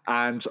that,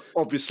 and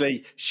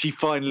obviously she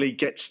finally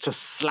gets to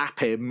slap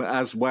him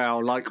as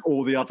well, like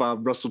all the other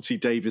Russell T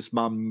Davies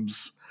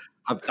mums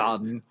have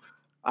done,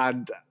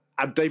 and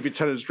David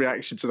Tennant's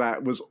reaction to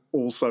that was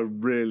also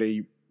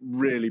really,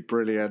 really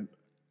brilliant.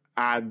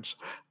 And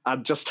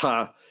just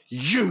her,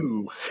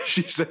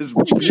 she says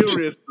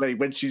furiously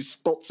when she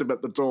spots him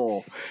at the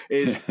door,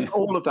 is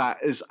all of that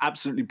is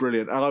absolutely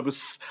brilliant. And I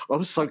was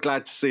so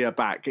glad to see her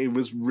back. It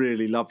was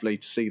really lovely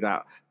to see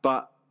that.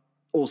 But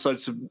also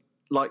to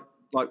like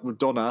with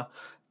Donna,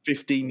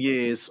 15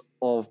 years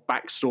of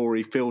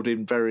backstory filled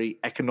in very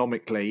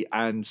economically,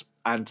 and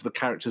the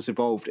characters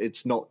evolved.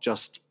 It's not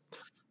just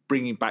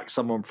bringing back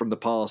someone from the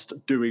past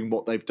doing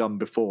what they've done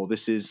before.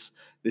 This is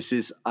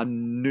a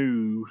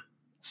new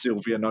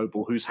Sylvia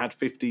Noble, who's had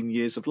 15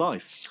 years of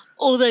life.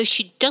 Although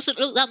she doesn't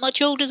look that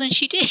much older than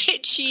she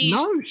did. She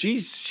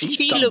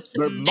done looks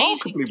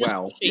remarkably amazing,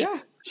 well. she? Yeah.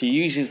 She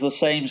uses the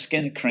same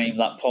skin cream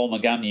that Paul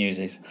McGann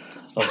uses.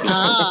 I've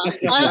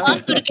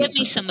got to get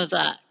me some of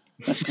that.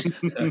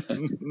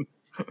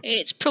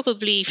 It's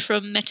probably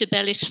from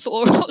Metabellis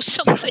 4 or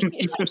something.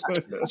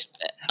 But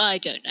I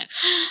don't know.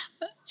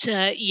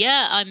 But,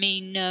 yeah, I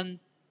mean,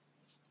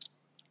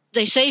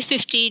 they say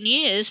 15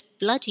 years.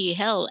 Bloody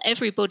hell,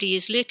 everybody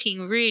is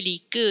looking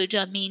really good.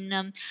 I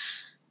mean,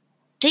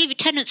 David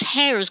Tennant's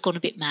hair has gone a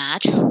bit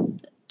mad.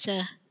 But,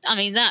 I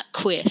mean, that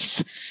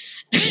quiff.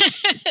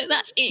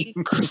 That's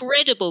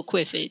incredible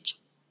quiffage.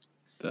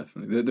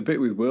 Definitely. The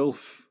bit with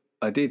Wilf,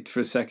 I did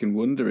for a second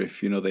wonder if,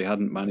 they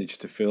hadn't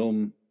managed to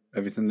film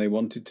everything they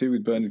wanted to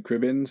with Bernard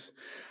Cribbins,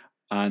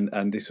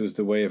 and this was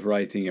the way of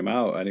writing him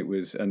out.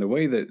 And the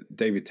way that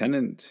David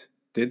Tennant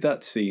did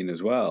that scene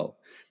as well,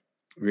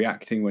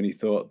 reacting when he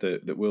thought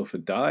that Wilf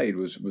had died,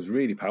 was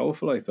really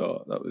powerful. I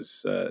thought that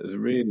was a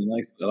really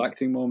nice little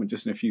acting moment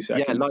just in a few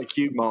seconds. Yeah, like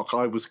you, Mark,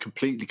 I was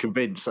completely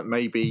convinced that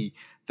maybe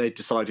they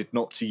decided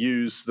not to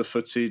use the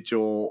footage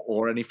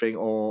or anything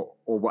or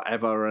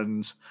whatever,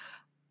 and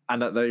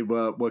that they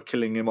were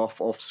killing him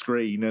off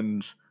screen,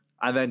 and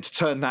then to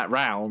turn that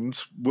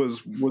round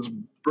was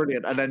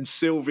brilliant. And then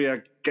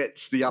Sylvia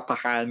gets the upper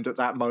hand at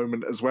that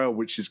moment as well,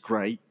 which is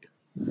great.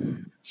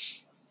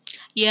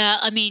 Yeah,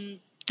 I mean,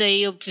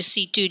 they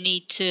obviously do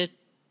need to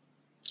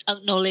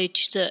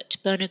acknowledge that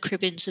Bernard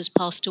Cribbins has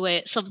passed away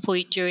at some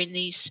point during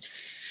these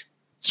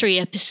 3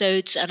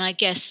 episodes, and I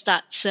guess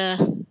that's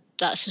a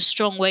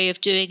strong way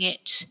of doing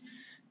it.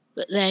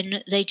 But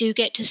then they do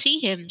get to see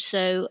him,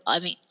 so I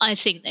mean, I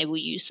think they will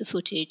use the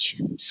footage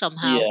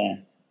somehow.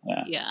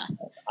 Yeah.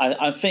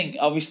 I think,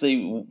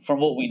 obviously, from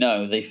what we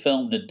know, they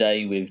filmed a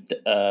day with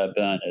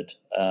Bernard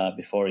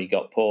before he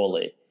got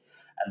poorly,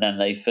 and then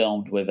they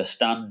filmed with a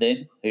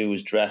stand-in who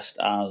was dressed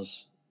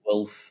as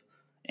Wilf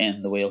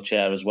in the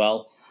wheelchair as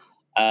well.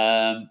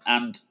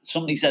 And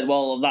somebody said,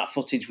 well, that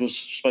footage was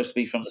supposed to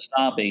be from the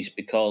Star Beast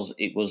because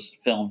it was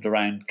filmed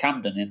around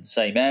Camden in the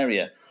same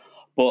area.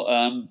 But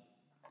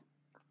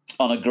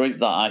on a group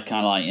that I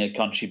kind of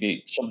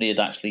contribute, somebody had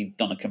actually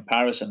done a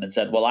comparison and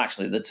said, well,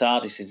 actually, the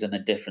TARDIS is in a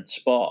different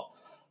spot,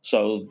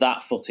 so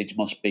that footage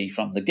must be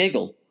from the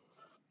Giggle.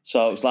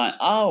 So it's like,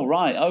 oh,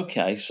 right,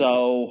 okay.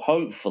 So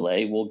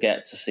hopefully we'll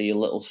get to see a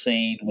little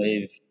scene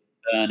with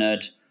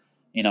Bernard,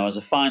 as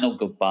a final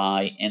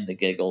goodbye in the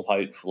Giggle,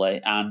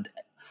 hopefully. And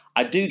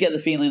I do get the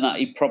feeling that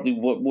he probably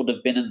would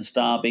have been in the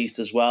Star Beast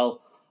as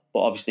well.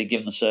 But obviously,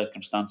 given the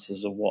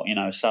circumstances of what,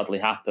 sadly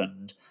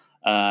happened,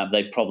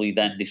 they probably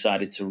then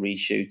decided to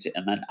reshoot it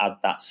and then add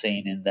that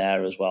scene in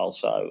there as well.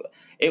 So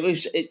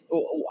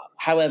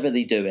however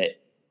they do it,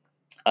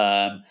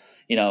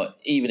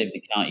 even if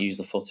they can't use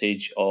the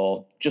footage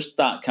or just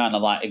that kind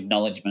of like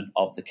acknowledgement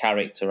of the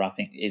character, I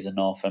think is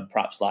enough, and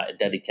perhaps like a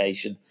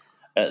dedication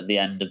at the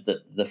end of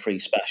the 3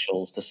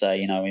 specials to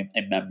say,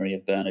 in memory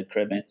of Bernard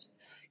Cribbins.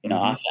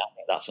 I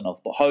think that's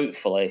enough. But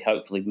hopefully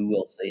we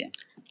will see him.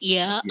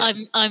 Yeah.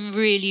 I'm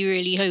really,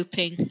 really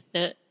hoping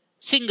that,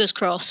 fingers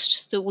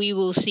crossed, that we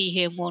will see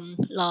him one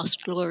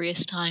last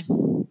glorious time.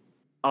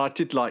 I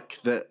did like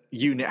that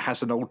UNIT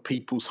has an old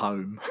people's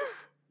home.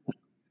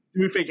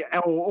 Do you think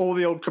all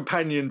the old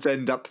companions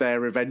end up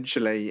there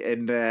eventually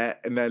in their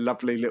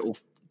lovely little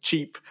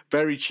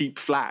very cheap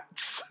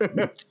flats?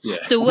 Yeah.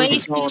 The way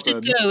things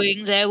are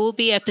going, there will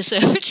be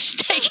episodes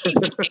taking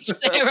place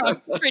there,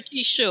 I'm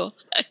pretty sure.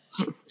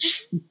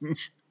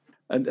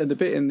 And the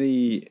bit in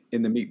the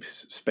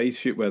Meeps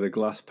spaceship where the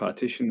glass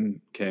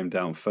partition came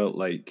down felt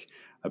like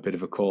a bit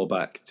of a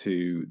callback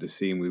to the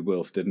scene with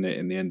Wilf, didn't it?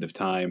 In The End of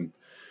Time,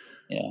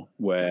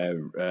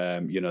 where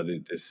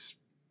there's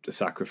the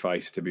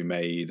sacrifice to be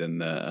made,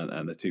 and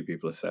the 2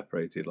 people are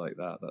separated like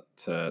that.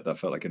 That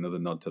felt like another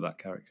nod to that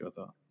character, I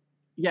thought.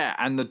 Yeah,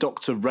 and the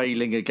Doctor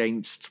railing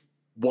against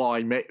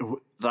why me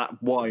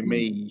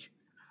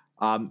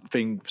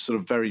thing sort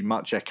of very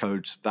much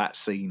echoed that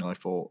scene, I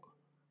thought.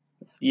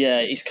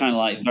 Yeah, it's kind of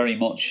like very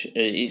much,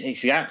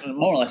 it's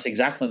more or less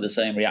exactly the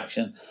same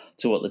reaction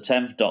to what the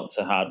 10th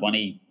Doctor had when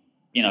he,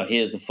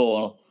 hears the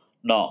 4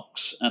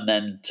 knocks and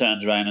then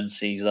turns around and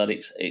sees that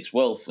it's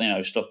Wilf,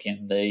 stuck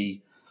in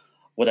the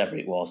whatever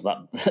it was,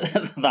 that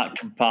that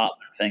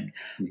compartment thing.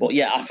 But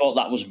yeah, I thought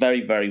that was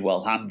very, very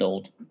well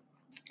handled.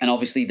 And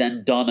obviously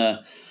then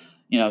Donna,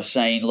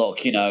 saying,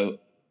 look,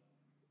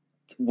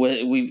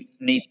 we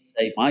need to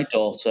save my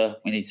daughter,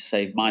 we need to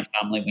save my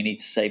family, we need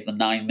to save the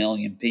 9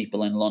 million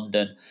people in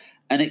London.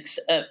 And then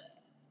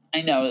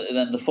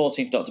the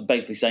 14th Doctor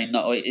basically saying,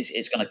 no,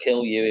 it's going to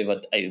kill you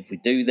if we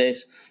do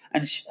this,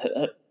 and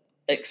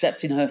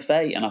accepting her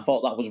fate. And I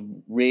thought that was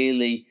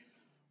really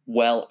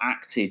well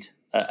acted,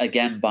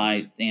 again,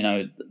 by,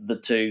 the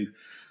 2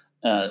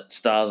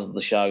 stars of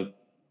the show.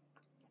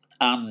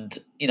 And,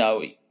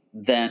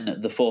 then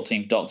the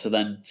 14th Doctor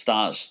then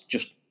starts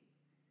just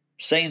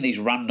saying these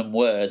random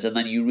words, and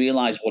then you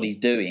realise what he's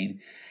doing.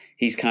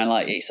 He's kind of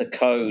like, it's a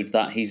code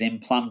that he's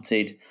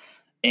implanted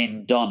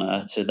in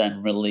Donna to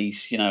then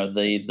release,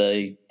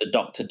 the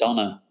Dr.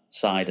 Donna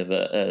side of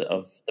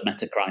the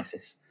meta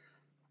crisis.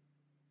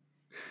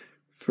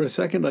 For a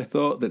second, I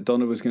thought that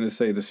Donna was going to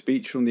say the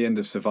speech from the end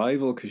of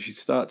Survival, because she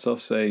starts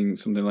off saying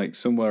something like,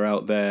 somewhere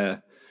out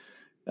there,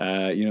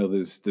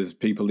 there's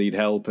people need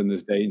help and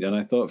there's danger. And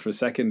I thought for a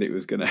second it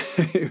was gonna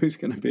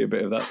be a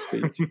bit of that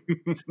speech.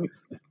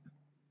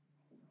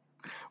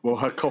 Well,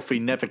 her coffee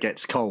never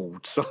gets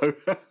cold, so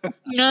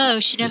No,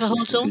 she never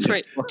holds on to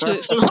it for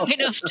long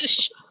enough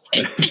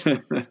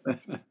to.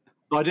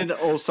 I did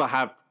also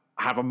have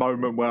a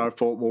moment where I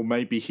thought, well,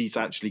 maybe he's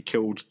actually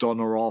killed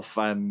Donna off,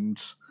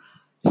 and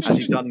has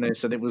he done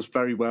this? And it was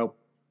very well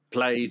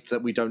played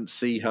that we don't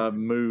see her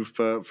move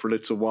for a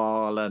little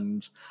while,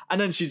 and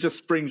then she just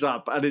springs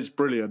up, and it's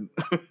brilliant.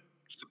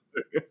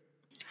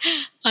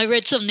 I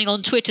read something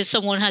on Twitter.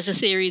 Someone has a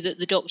theory that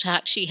the Doctor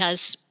actually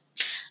has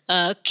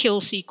a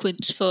kill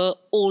sequence for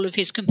all of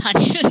his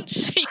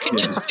companions, so he can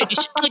just finish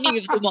any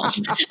of them off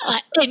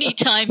at any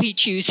time he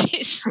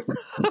chooses.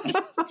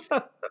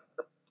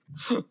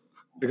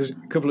 There's a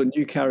couple of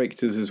new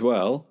characters as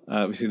well.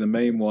 Obviously, the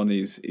main one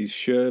is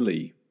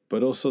Shirley,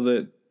 but also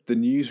the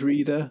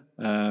newsreader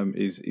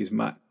is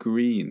Matt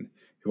Green,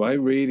 who I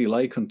really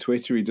like on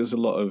Twitter. He does a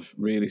lot of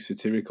really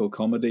satirical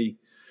comedy.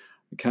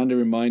 It kind of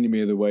reminded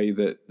me of the way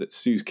that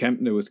Suze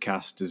Kempner was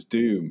cast as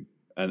Doom,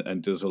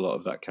 and does a lot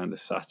of that kind of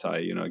satire,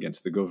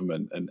 against the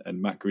government.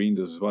 And Matt Green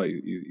does as well.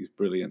 He's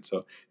brilliant.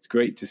 So it's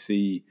great to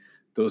see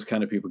those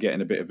kind of people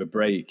getting a bit of a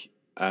break.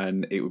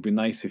 And it would be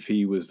nice if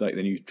he was like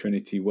the new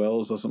Trinity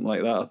Wells or something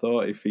like that. I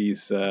thought if he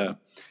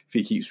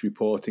keeps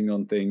reporting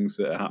on things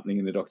that are happening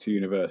in the Doctor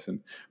universe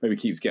and maybe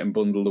keeps getting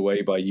bundled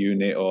away by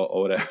UNIT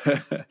or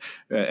whatever,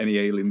 any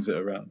aliens that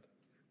are around.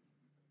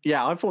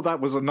 Yeah, I thought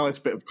that was a nice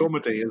bit of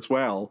comedy as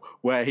well,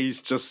 where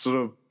he's just sort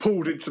of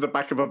pulled into the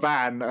back of a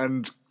van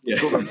and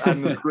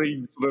and the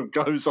screen sort of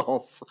goes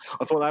off.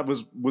 I thought that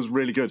was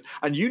really good.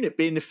 And UNIT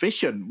being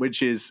efficient,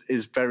 which is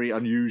very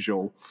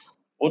unusual.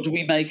 What do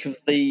we make of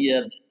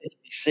the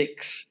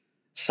 56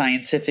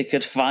 scientific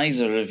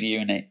advisor of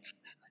UNIT?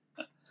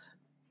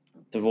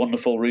 The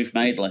wonderful Ruth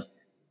Madeley.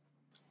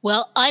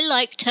 Well, I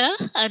liked her,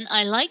 and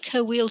I like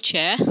her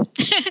wheelchair, and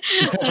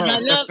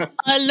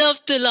I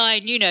love the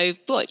line.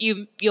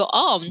 You're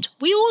armed.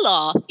 We all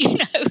are.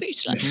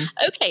 It's like,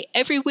 okay,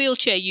 every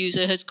wheelchair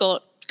user has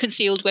got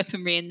concealed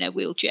weaponry in their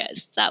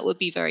wheelchairs. That would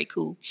be very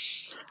cool.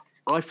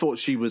 I thought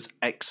she was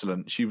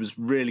excellent. She was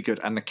really good,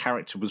 and the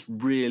character was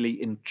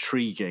really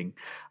intriguing.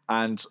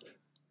 And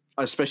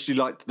I especially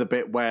liked the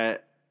bit where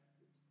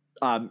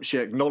she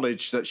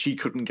acknowledged that she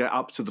couldn't get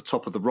up to the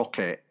top of the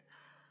rocket,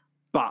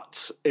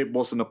 but it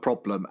wasn't a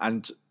problem,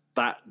 and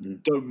that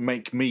don't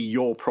make me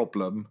your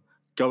problem.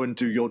 Go and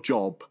do your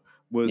job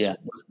was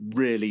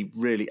really,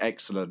 really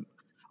excellent.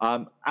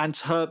 And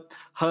her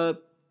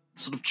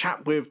sort of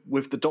chat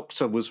with the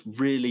Doctor was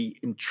really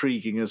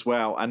intriguing as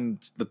well,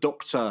 and the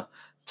Doctor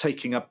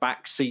taking a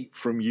back seat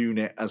from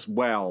UNIT as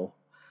well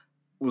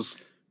was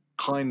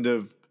kind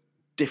of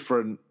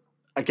different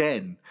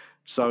again.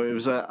 So it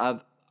was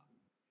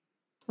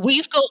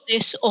we've got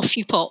this, off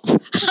you pop.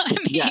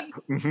 I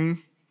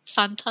mean,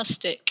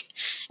 fantastic.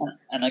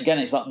 And again,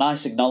 it's that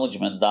nice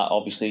acknowledgement that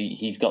obviously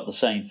he's got the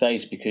same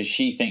face, because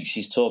she thinks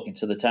she's talking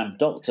to the 10th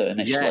Doctor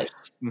initially.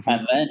 Yes.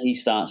 And then he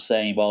starts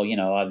saying, well,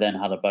 I then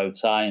had a bow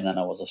tie, and then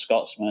I was a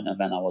Scotsman, and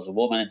then I was a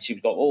woman. And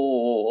she's got,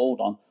 oh, hold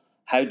on.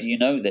 How do you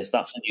know this?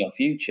 That's in your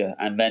future.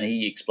 And then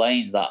he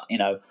explains that,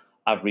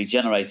 I've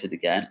regenerated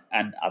again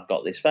and I've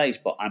got this face,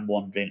 but I'm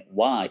wondering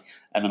why.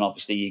 And then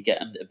obviously you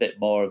get a bit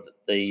more of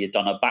the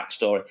Donna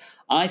backstory.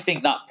 I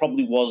think that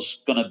probably was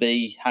going to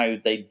be how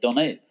they'd done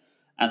it.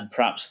 And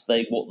perhaps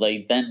what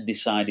they then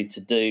decided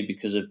to do,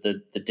 because of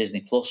the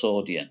Disney Plus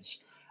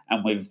audience,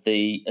 and with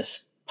the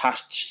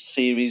past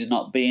series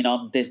not being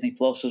on Disney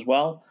Plus as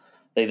well,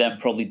 they then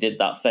probably did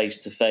that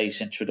face-to-face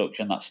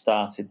introduction that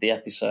started the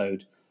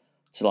episode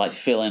to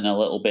fill in a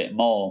little bit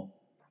more,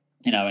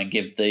 and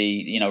give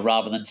the,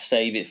 rather than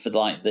save it for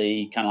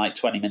the kind of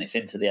 20 minutes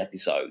into the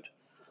episode.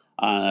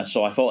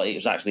 So I thought it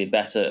was actually a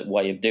better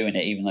way of doing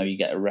it, even though you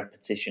get a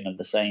repetition of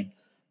the same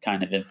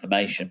kind of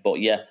information. But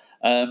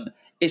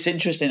it's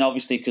interesting,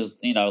 obviously,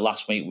 because,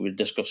 last week we were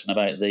discussing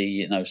about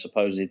the,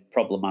 supposed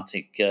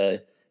problematic,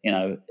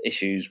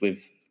 issues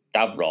with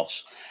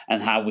Davros,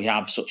 and how we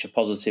have such a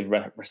positive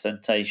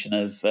representation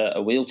of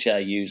a wheelchair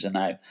user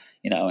now,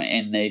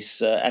 in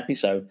this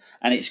episode.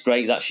 And it's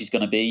great that she's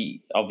going to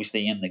be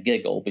obviously in the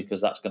giggle, because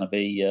that's going to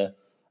be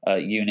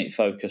UNIT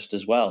focused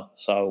as well.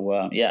 So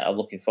I'm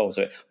looking forward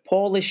to it.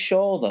 Poor Liz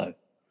Shaw, though,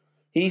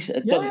 he's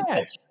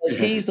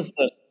the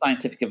first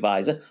scientific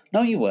advisor.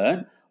 No, you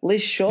weren't.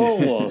 Liz Shaw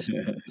was.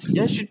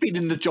 Yeah, she'd been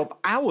in the job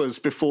hours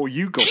before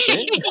you got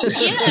it.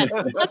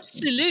 Yeah,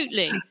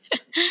 absolutely.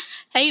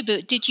 Hey,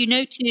 but did you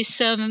notice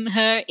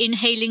her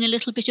inhaling a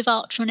little bit of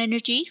Artron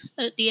energy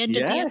at the end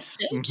of the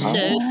episode?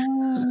 So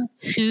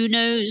who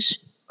knows?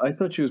 I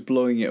thought she was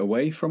blowing it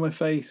away from her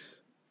face.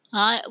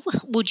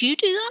 Would you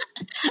do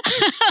that?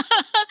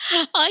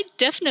 I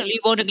definitely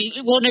want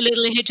a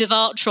little hit of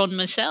Artron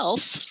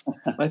myself.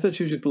 I thought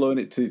she was just blowing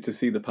it to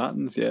see the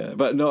patterns, yeah.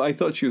 But no, I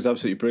thought she was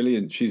absolutely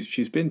brilliant.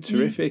 She's been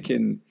terrific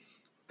in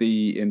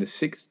the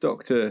Sixth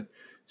Doctor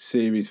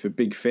series for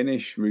Big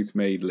Finish. Ruth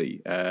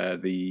Madeley,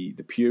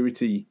 the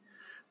Purity.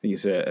 I think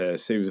it's a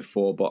series of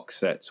 4 box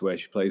sets where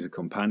she plays a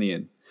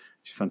companion.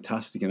 She's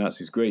fantastic in that.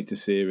 So it's great to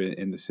see her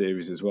in the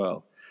series as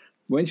well.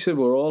 When she said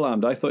we're all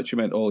armed, I thought she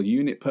meant all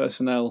unit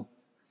personnel.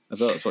 I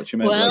thought that's what she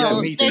meant.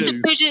 Well,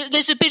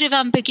 there's a bit of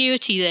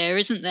ambiguity there,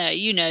 isn't there?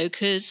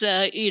 Because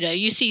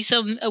you see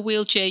a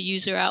wheelchair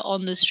user out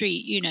on the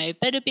street.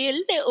 Better be a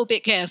little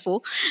bit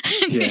careful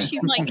because you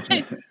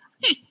might.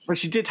 But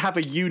she did have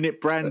a unit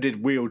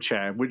branded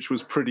wheelchair, which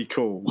was pretty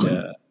cool.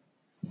 Yeah.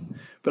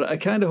 But I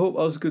kind of hope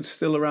Osgood's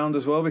still around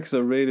as well, because I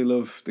really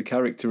love the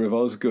character of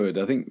Osgood.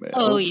 I think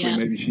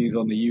maybe she's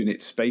on the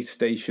unit space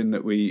station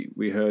that we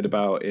heard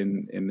about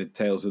in the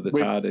Tales of the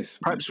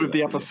TARDIS. Perhaps with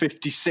the other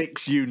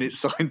 56 unit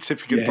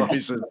scientific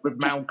advisors, with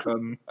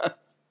Malcolm.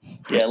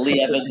 Yeah, Lee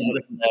Evans is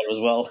there as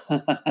well.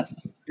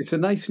 It's a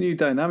nice new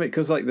dynamic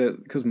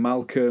because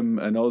Malcolm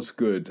and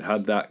Osgood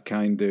had that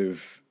kind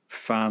of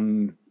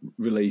fan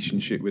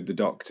relationship with the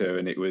Doctor,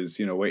 and it was,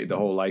 waited the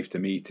whole life to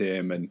meet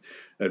him and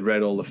had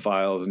read all the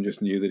files and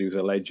just knew that he was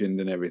a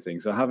legend and everything.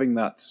 So having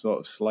that sort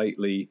of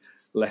slightly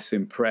less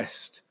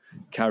impressed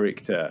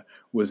character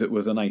was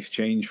a nice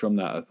change from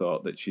that. I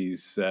thought that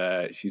she's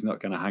not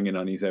kind of hanging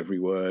on his every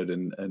word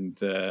and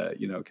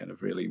kind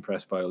of really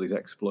impressed by all his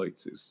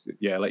exploits. It's,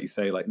 like you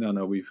say,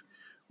 no,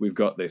 we've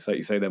got this. Like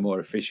you say, they're more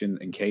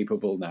efficient and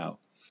capable now.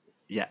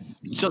 Yeah,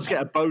 just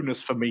get a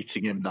bonus for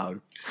meeting him,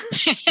 though.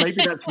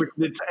 Maybe that's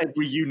written into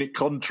every unit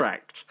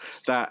contract,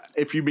 that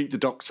if you meet the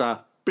Doctor,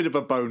 bit of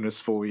a bonus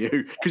for you,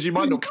 because you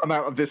might not come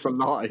out of this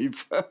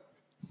alive. But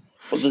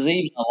there's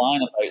even a line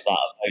about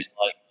that,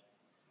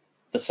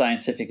 the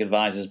scientific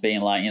advisors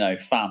being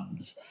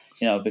fans,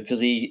 because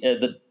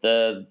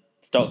the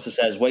Doctor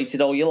says, waited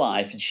all your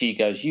life, and she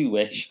goes, you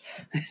wish.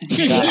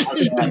 Waited all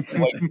your life to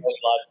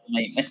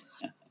meet me.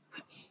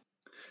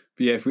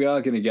 But yeah, if we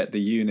are going to get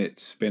the unit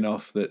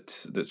spin-off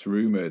that's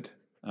rumoured,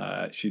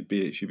 she'd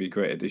be a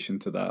great addition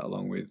to that,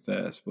 along with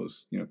I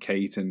suppose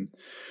Kate and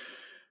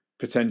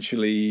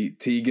potentially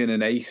Tegan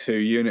and Ace, who are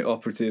unit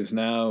operatives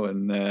now,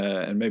 and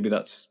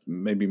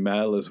maybe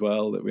Mel as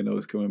well, that we know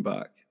is coming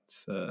back.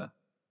 It's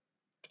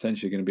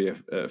potentially going to be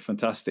a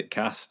fantastic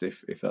cast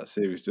if that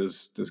series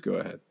does go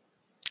ahead.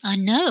 I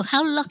know.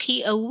 How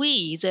lucky are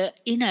we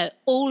that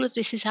all of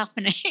this is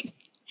happening?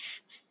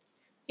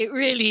 It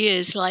really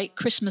is like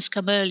Christmas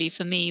come early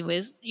for me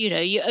with,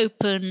 you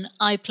open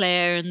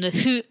iPlayer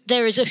and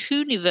there is a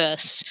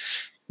Whoniverse.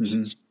 Mm-hmm.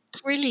 It's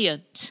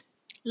brilliant.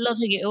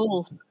 Loving it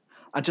all.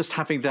 And just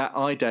having that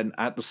ident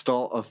at the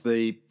start of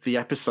the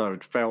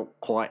episode felt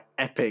quite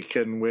epic,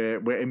 and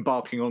we're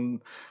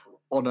embarking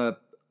on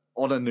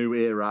a new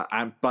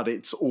era, but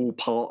it's all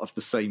part of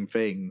the same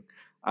thing.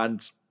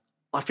 And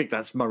I think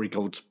that's Murray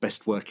Gold's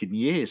best work in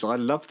years. I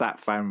love that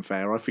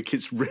fanfare. I think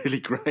it's really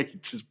great.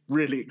 It's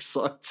really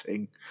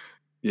exciting.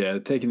 Yeah,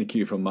 taking a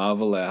cue from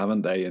Marvel there,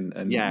 haven't they? And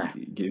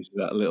it gives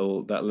you that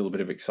little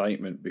bit of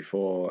excitement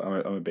before.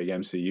 I'm a big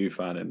MCU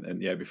fan, and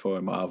before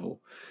a Marvel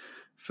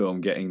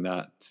film getting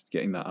that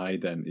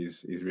ident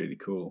is really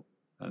cool.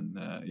 And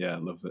I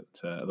love that.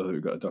 I love that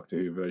we've got a Doctor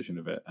Who version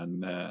of it,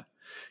 and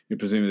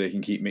presumably they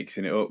can keep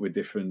mixing it up with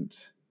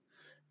different.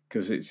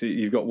 Because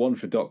you've got one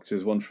for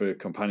Doctors, one for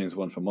Companions,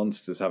 one for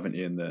Monsters, haven't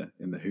you? In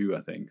the Who, I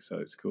think. So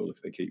it's cool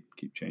if they keep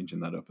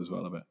changing that up as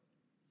well a bit.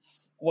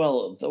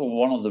 Well,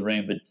 one of the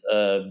rumoured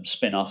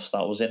spin-offs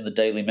that was in the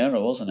Daily Mirror,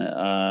 wasn't it?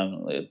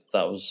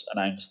 That was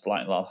announced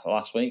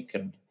last week,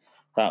 and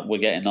that we're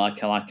getting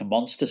like a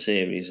monster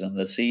series, and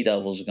the Sea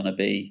Devils are going to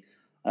be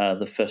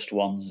the first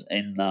ones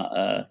in that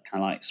kind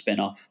of like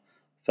spin-off,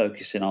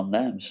 focusing on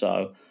them.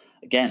 So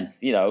again,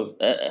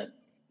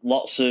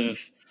 lots of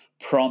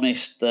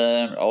promised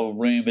or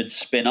rumoured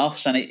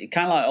spin-offs, and it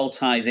kind of like all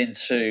ties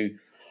into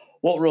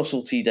what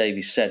Russell T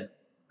Davies said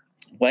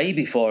way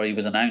before he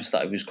was announced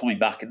that he was coming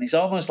back, and it's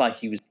almost like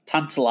he was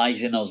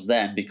tantalising us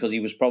then, because he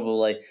was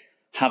probably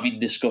having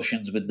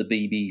discussions with the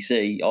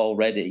BBC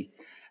already,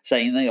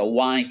 saying,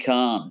 why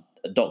can't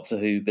Doctor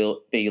Who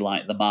be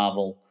like the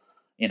Marvel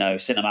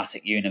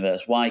cinematic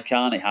universe? Why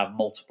can't it have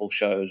multiple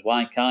shows?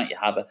 Why can't you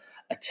have a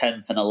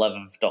 10th and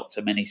 11th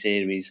Doctor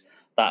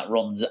miniseries that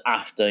runs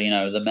after,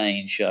 the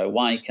main show?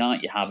 Why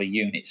can't you have a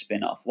unit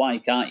spin-off? Why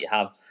can't you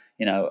have,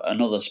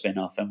 another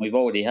spin-off? And we've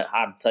already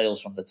had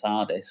Tales from the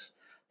TARDIS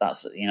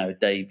that's,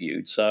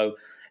 debuted. So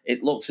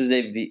it looks as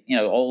if,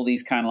 all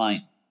these kind of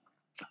like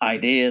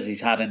ideas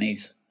he's had in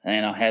his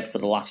head for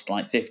the last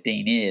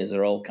 15 years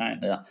are all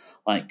kind of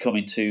like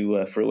coming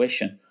to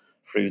fruition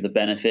through the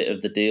benefit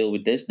of the deal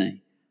with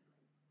Disney.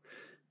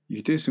 You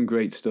could do some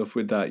great stuff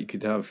with that. You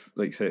could have,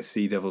 say, a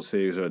Sea Devil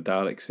series or a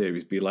Dalek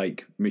series be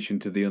like Mission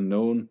to the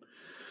Unknown,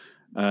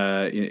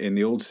 in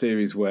the old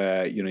series,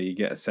 where you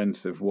get a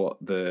sense of what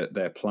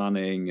they're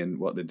planning and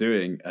what they're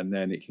doing, and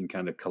then it can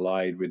kind of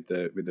collide with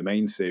the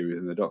main series,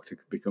 and the Doctor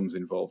becomes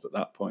involved at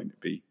that point. It'd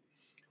be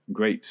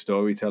great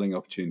storytelling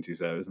opportunities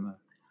there, isn't there?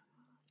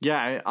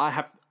 Yeah,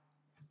 I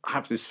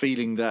have this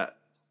feeling that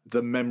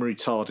the memory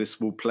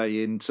TARDIS will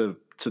play into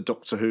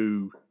Doctor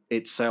Who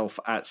itself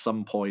at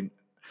some point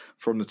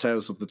from the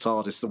Tales of the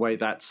TARDIS, the way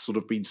that's sort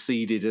of been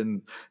seeded,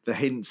 and the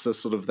hints are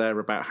sort of there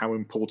about how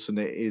important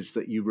it is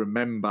that you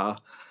remember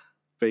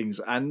things.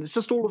 And it's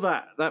just all of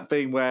that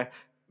being where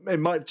it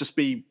might just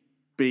be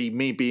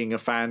me being a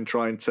fan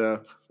trying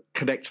to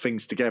connect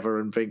things together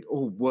and think,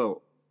 oh,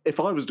 well, if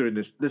I was doing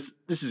this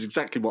is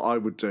exactly what I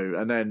would do.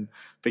 And then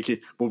thinking,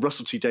 well,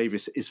 Russell T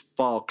Davies is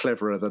far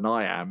cleverer than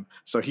I am,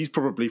 so he's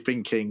probably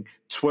thinking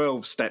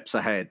 12 steps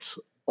ahead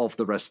of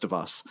the rest of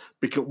us.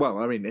 Because, well,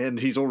 I mean, and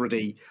he's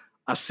already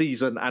a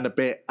season and a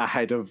bit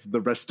ahead of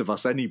the rest of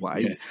us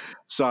anyway. Yeah.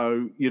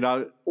 So,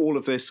 all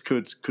of this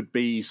could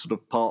be sort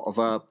of part of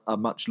a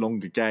much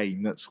longer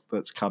game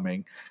that's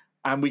coming.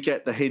 And we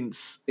get the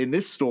hints in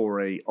this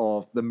story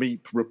of the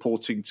Meep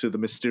reporting to the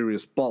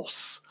mysterious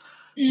boss.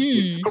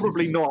 It's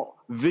probably not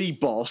the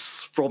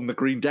boss from the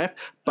Green Death,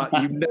 but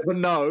you never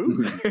know.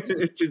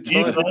 It's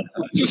entirely.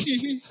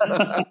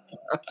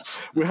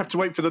 We have to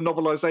wait for the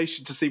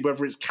novelization to see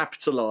whether it's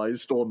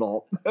capitalized or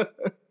not.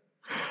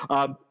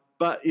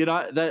 But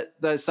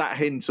there's that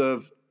hint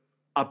of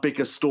a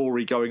bigger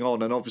story going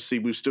on, and obviously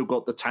we've still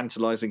got the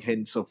tantalizing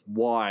hints of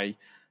why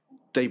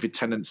David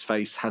Tennant's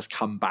face has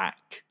come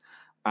back,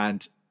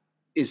 and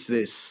is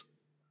this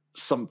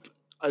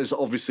is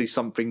obviously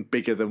something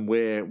bigger than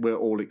we're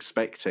all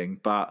expecting,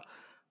 but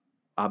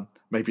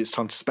maybe it's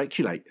time to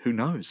speculate. Who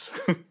knows?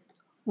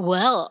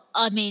 Well,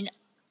 I mean,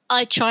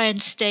 I try and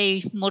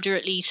stay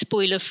moderately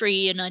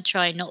spoiler-free, and I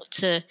try not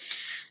to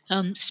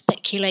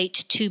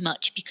speculate too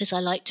much because I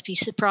like to be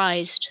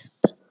surprised.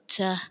 But,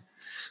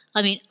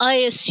 I mean, I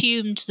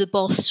assumed the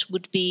boss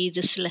would be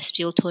the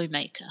Celestial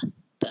Toymaker,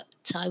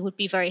 but I would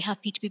be very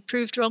happy to be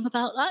proved wrong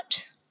about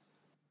that.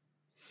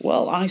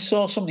 Well, I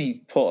saw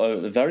somebody put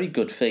a very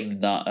good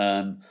thing that,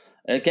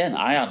 again,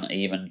 I hadn't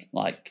even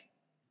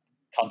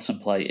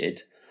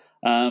contemplated,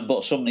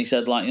 but somebody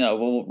said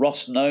well,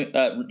 Rose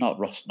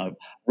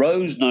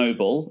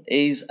Noble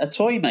is a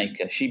toy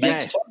maker. She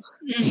makes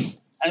toys.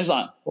 I was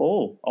like,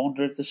 oh, I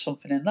wonder if there's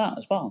something in that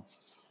as well.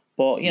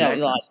 But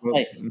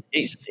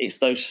it's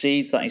those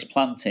seeds that he's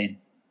planting.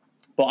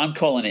 But I'm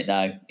calling it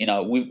now.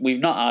 We've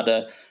not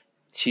had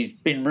she's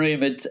been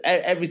rumoured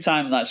every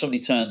time that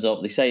somebody turns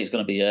up. They say it's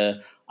going to be her.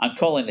 I'm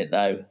calling it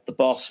now. The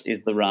boss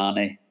is the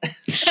Rani.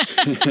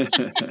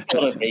 It's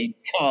got to be.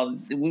 Come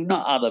on, we've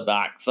not had her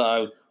back,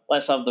 so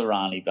let's have the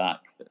Rani back.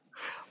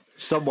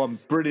 Someone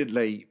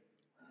brilliantly,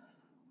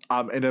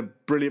 in a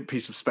brilliant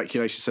piece of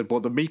speculation, said, well,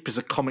 the Meep is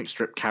a comic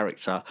strip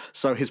character,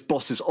 so his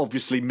boss is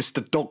obviously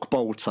Mr.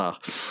 Dogbolter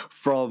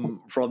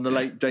from the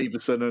late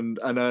Davison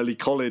and early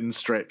Collins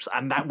strips,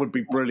 and that would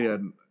be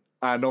brilliant.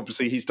 And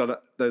obviously he's done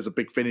there's a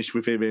big finish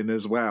with him in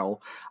as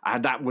well,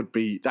 and that would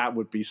be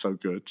so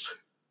good.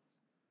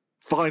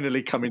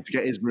 Finally coming to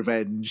get his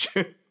revenge.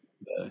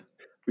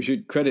 We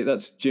should credit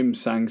that's Jim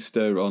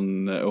Sangster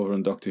over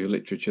on Doctor Who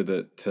Literature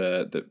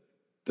that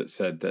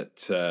said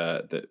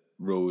that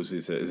Rose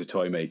is a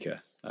toy maker.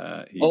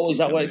 Is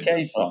that where it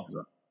came from?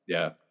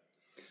 Yeah.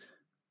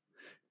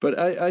 But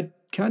I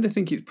kind of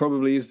think it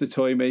probably is the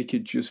toy maker,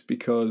 just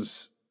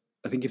because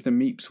I think if the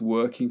Meep's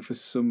working for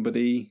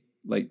somebody,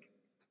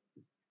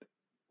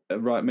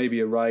 maybe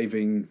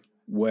arriving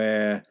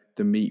where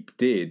the Meep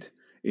did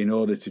in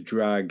order to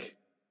drag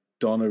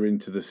Donna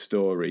into the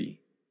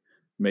story,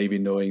 maybe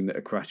knowing that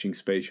a crashing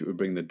spaceship would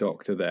bring the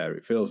Doctor there.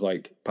 It feels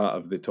like part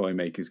of the toy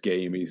maker's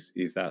game is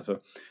that.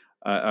 So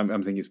I'm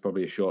thinking it's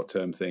probably a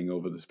short-term thing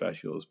over the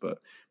specials, but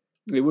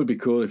it would be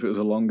cool if it was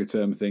a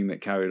longer-term thing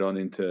that carried on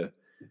into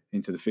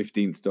the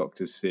 15th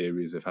Doctor's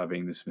series of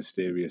having this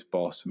mysterious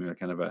boss. I mean,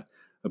 kind of a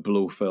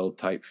Blofeld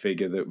type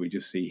figure that we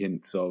just see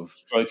hints of.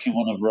 Stroking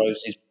one of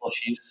Rose's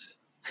plushies.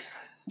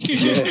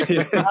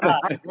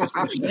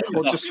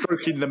 Or just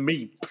stroking the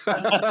Meep.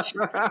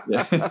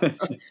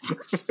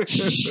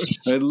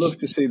 I'd love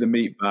to see the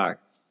Meep back.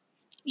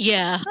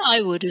 Yeah,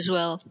 I would as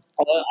well.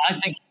 I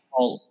think it's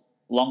all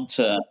long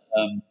term,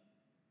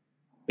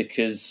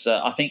 because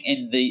I think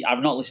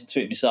I've not listened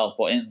to it myself,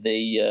 but in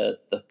the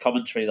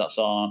commentary that's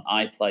on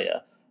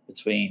iPlayer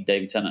between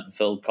David Tennant and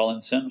Phil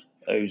Collinson,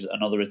 who's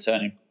another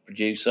returning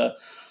producer,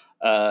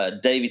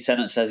 David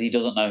Tennant says he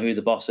doesn't know who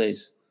the boss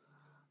is.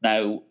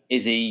 Now,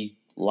 is he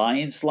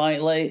lying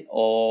slightly,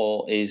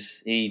 or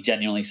is he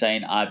genuinely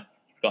saying, I've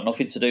got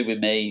nothing to do with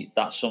me,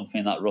 that's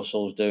something that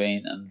Russell's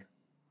doing and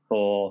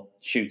for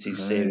shooting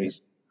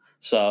series?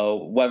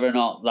 So whether or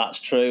not that's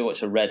true,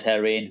 it's a red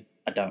herring,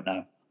 I don't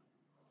know.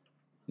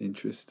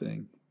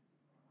 Interesting.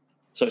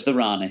 So it's the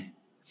Rani.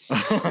 Or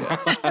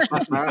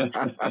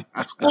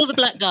the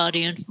Black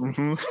Guardian.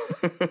 Mm-hmm.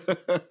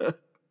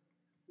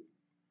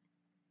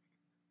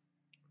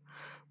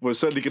 We're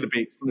certainly going to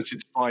be excited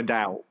to find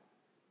out.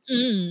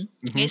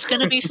 It's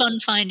going to be fun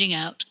finding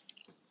out.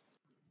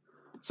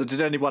 So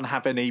did anyone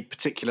have any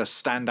particular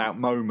standout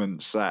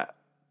moments that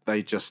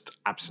they just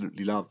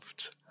absolutely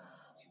loved?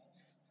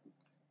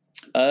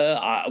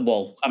 I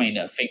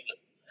think,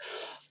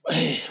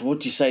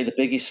 would you say the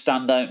biggest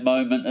standout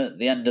moment at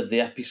the end of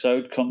the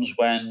episode comes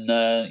when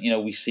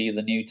we see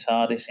the new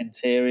TARDIS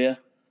interior?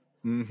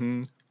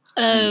 Mm-hmm.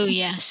 Oh,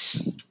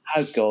 yes.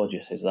 How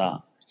gorgeous is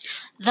that?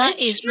 That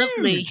is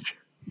lovely.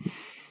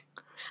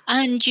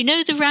 And you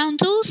know the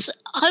roundels?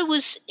 I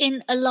was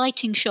in a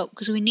lighting shop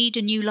because we need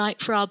a new light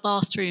for our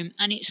bathroom.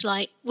 And it's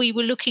like we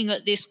were looking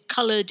at this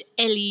coloured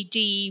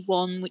LED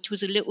one, which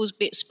was a little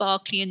bit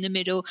sparkly in the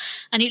middle.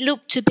 And it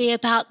looked to be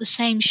about the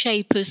same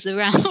shape as the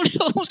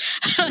roundels.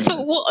 I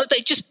thought, what, have they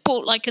just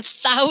bought like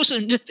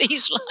 1,000 of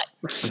these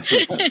lights?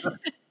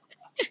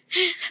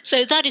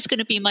 So that is going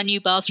to be my new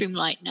bathroom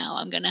light now.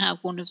 I'm going to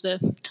have one of the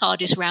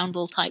TARDIS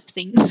roundel type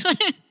things.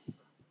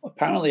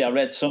 Apparently, I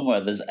read somewhere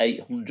there's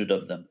 800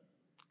 of them.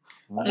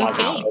 Okay. As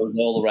it goes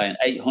all around,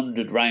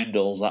 800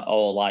 roundels that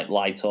all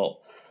light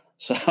up.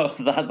 So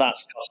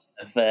that's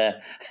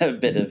costing a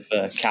bit of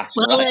cash.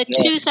 Well, they're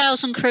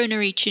 2,000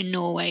 kroner each in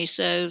Norway,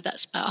 so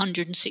that's about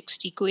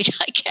 160 quid,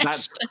 I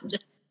guess.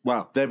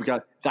 Well, there we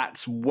go.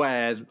 That's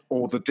where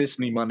all the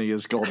Disney money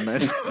has gone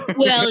then.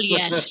 Well,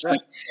 yes.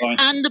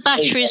 And the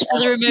batteries for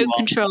the remote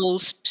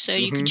controls, so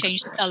you can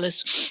change the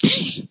colours.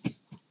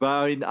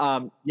 But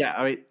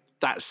I mean,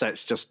 that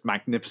set's just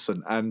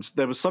magnificent. And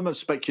there was so much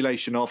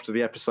speculation after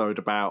the episode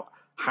about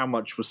how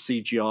much was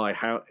CGI,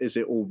 how is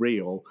it all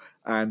real?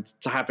 And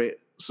to have it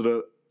sort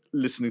of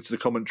listening to the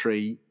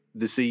commentary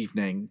this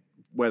evening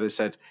where they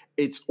said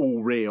it's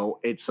all real,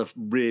 it's a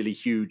really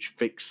huge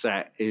fixed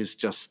set, is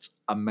just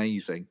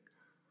amazing.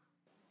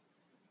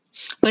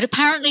 But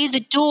apparently the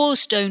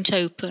doors don't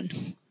open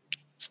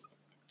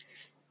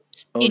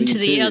into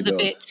the other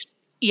bits.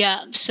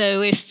 Yeah,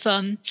 so if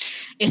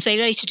they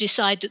later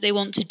decide that they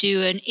want to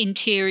do an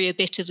interior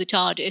bit of the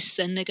TARDIS,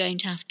 then they're going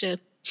to have to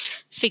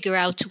figure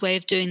out a way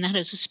of doing that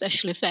as a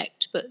special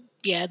effect. But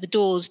yeah, the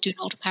doors do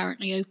not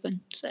apparently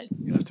open. So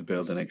you have to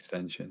build an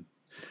extension.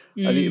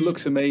 I think it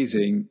looks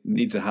amazing.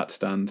 Needs a hat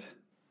stand.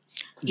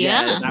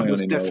 Yeah, that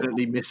was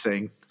definitely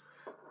missing.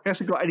 He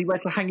hasn't got anywhere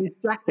to hang his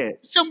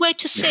jacket. Somewhere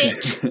to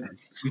sit.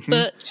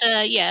 But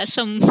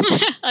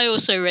I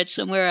also read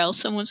somewhere else,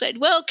 someone said,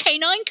 well,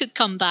 K9 could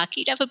come back.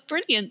 He'd have a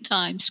brilliant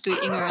time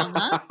scooting around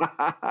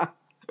that.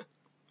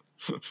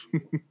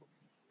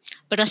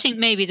 But I think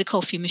maybe the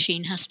coffee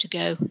machine has to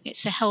go.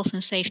 It's a health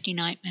and safety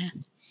nightmare.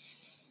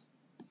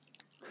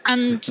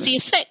 And the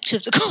effect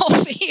of the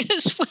coffee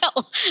as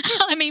well.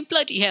 I mean,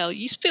 bloody hell,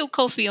 you spill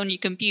coffee on your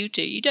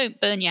computer, you don't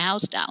burn your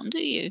house down, do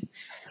you?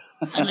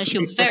 Unless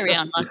you're very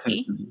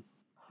unlucky.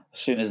 As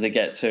soon as they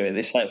get to it,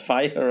 they set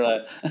fire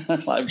like a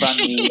brand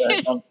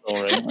new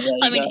console room.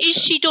 I mean, is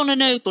she Donna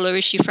Noble or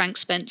is she Frank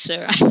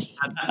Spencer? I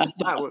mean,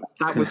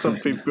 that was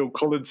something Phil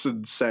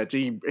Collinson said.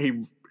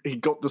 He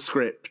got the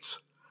script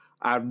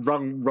and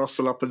rung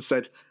Russell up and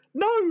said,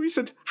 no, he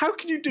said, how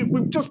can you do,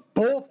 we've just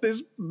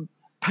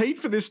paid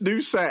for this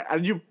new set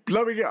and you're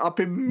blowing it up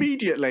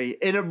immediately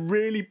in a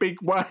really big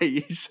way.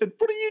 He said,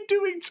 what are you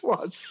doing to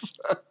us?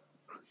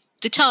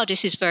 The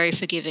TARDIS is very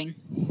forgiving.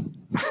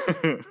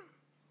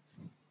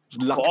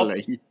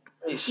 Luckily.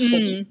 It's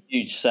such a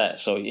huge set,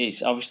 so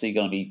it's obviously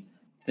going to be,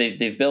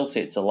 they've built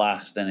it to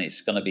last and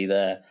it's going to be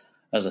there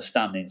as a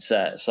standing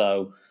set.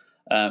 So,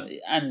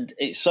 and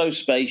it's so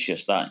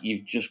spacious that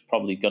you've just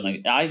probably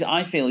going to,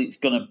 I feel it's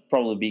going to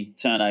probably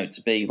turn out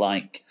to be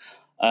like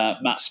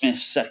Matt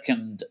Smith's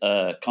second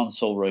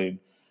console room,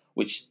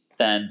 which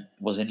then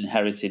was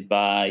inherited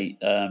by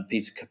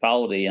Peter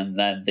Capaldi, and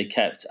then they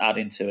kept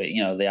adding to it.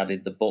 You know, they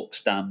added the book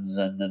stands,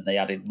 and then they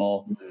added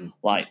more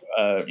kind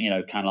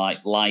of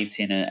like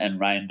lighting and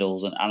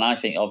roundels. And I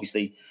think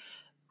obviously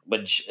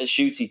when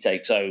Shooty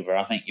takes over,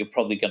 I think you're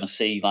probably going to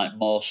see like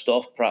more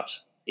stuff,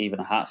 perhaps even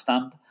a hat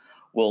stand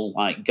will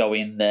like go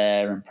in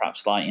there, and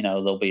perhaps like, you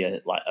know, there'll be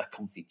a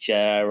comfy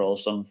chair or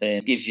something.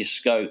 It gives you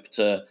scope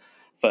for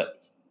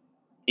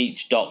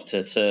each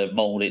Doctor to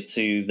mould it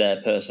to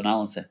their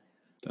personality.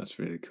 That's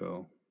really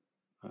cool.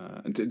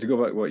 And to go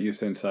back to what you were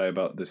saying, Si,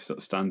 about this sort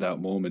of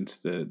standout moments,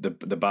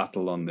 the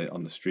battle on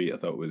the street, I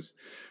thought was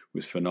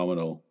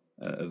phenomenal.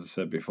 As I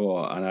said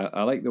before, and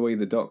I like the way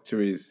the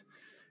Doctor is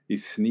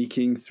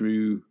sneaking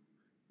through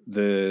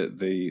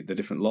the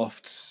different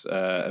lofts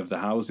of the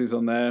houses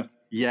on there.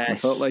 Yes, I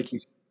felt like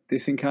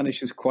this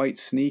incarnation is quite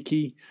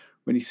sneaky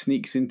when he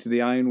sneaks into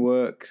the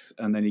ironworks,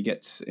 and then he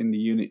gets in the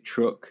unit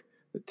truck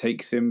that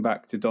takes him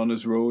back to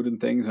Donner's Road and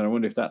things. And I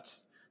wonder if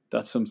that's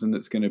something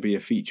that's going to be a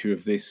feature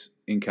of this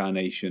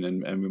incarnation,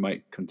 and we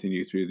might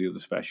continue through the other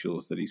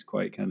specials, that he's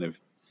quite kind of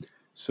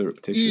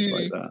surreptitious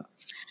like that.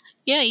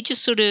 Yeah, he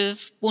just sort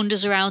of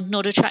wanders around,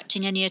 not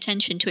attracting any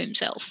attention to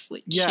himself.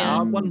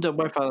 I wonder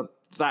whether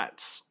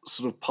that's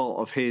sort of part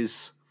of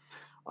his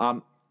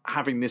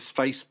having this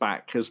face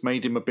back has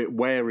made him a bit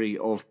wary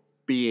of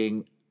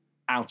being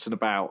out and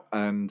about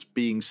and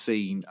being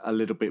seen a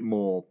little bit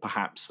more,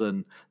 perhaps,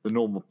 than the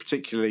normal,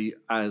 particularly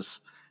as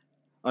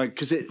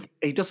Because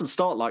he doesn't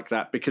start like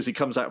that, because he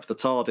comes out of the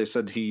TARDIS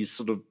and he's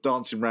sort of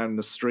dancing around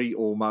the street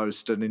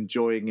almost and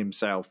enjoying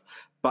himself.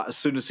 But as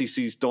soon as he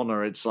sees Donna,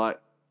 it's like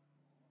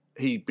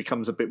he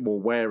becomes a bit more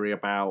wary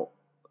about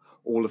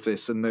all of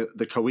this, and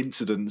the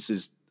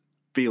coincidence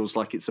feels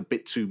like it's a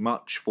bit too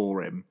much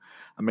for him,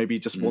 and maybe he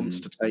just wants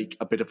to take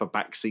a bit of a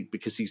backseat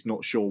because he's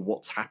not sure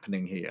what's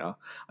happening here.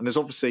 And there's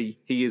obviously,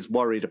 he is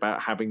worried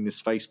about having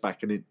this face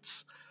back, and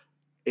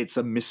it's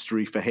a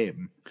mystery for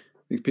him. I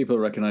think people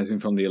recognize him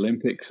from the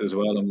Olympics as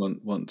well and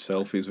want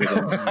selfies with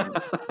him.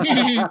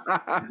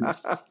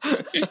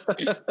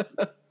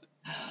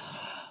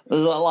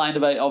 There's that line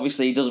about,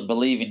 obviously he doesn't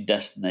believe in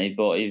destiny,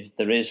 but if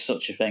there is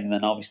such a thing,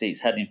 then obviously it's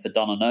heading for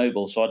Donna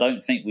Noble. So I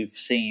don't think we've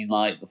seen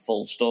like the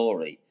full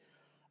story,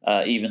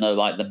 even though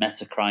like the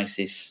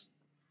meta-crisis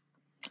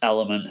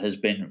element has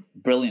been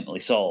brilliantly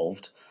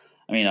solved.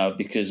 I mean,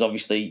 because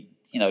obviously,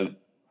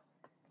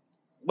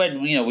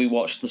 when we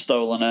watched The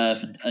Stolen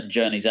Earth and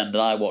Journey's End,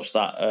 and I watched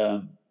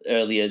that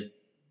earlier,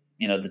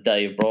 the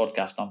day of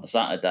broadcast on the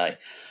Saturday,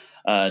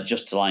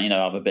 just to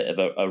have a bit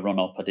of a run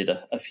up. I did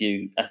a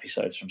few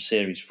episodes from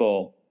Series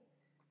 4.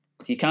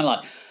 You kind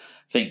of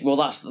think, well,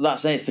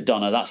 that's it for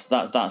Donna. That's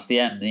the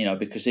end,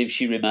 because if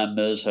she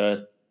remembers,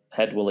 her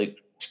head will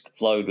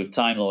explode with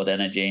Time Lord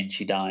energy and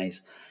she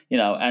dies,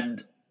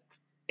 And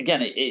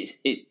again,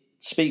 it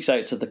speaks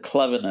out to the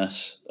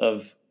cleverness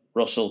of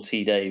Russell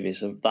T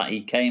Davies, of that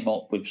he came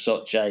up with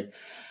such a,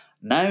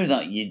 now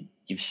that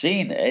you've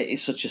seen it,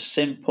 it's such a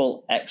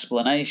simple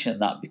explanation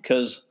that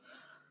because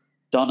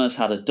Donna's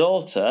had a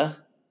daughter,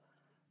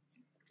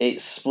 it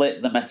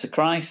split the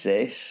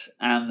meta-crisis,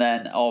 and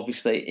then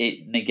obviously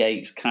it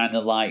negates kind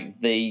of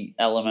like the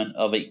element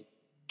of it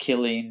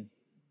killing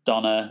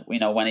Donna,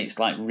 when it's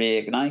like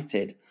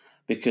reignited,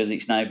 because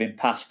it's now been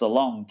passed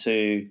along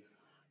to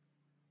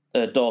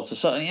her daughter.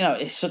 So,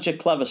 it's such a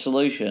clever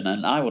solution,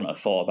 and I wouldn't have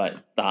thought about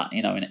that,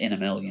 in a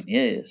million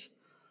years.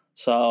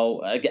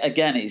 So,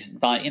 again, it's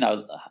like,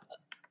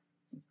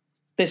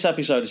 this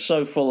episode is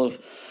so full of,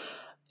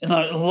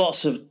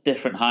 lots of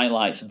different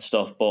highlights and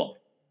stuff, but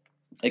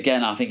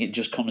again, I think it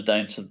just comes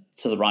down to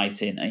the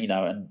writing,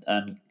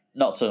 and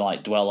not to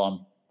like dwell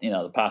on,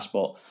 the past,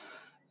 but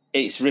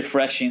it's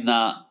refreshing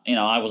that,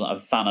 I wasn't a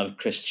fan of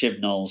Chris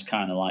Chibnall's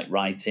kind of like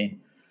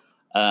writing,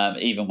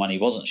 even when he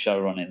wasn't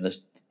showrunning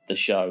the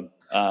show.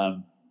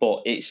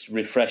 But it's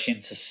refreshing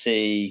to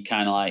see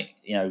kind of like,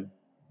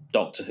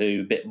 Doctor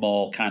Who a bit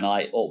more kind of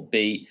like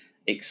upbeat,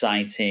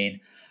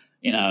 exciting,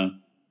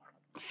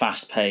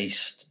 fast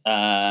paced,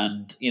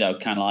 and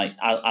kind of like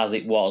as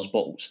it was,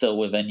 but still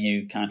with a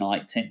new kind of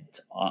like tint,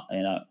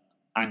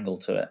 angle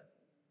to it.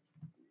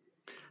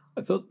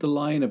 I thought the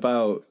line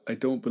about "I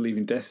don't believe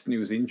in destiny"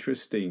 was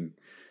interesting.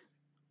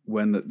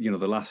 When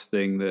the last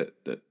thing that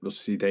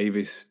Russell T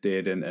Davies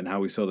did, and how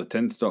we saw the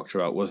 10th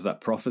Doctor out, was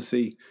that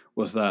prophecy,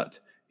 was that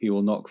he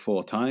will knock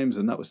 4 times,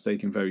 and that was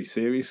taken very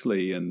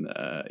seriously. And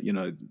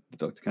the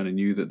Doctor kind of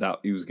knew that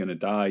he was going to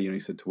die. He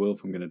said to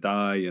Wilf, "I'm going to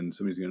die," and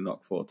somebody's going to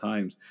knock 4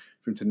 times.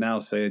 For him to now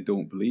say, "I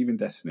don't believe in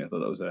destiny," I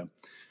thought that was an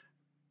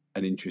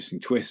interesting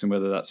twist, and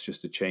whether that's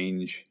just a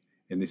change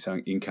in this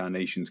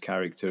incarnation's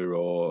character,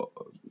 or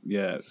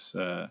it's.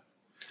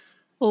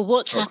 Or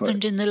what's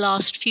happened in the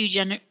last few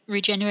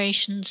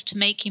regenerations to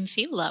make him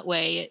feel that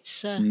way.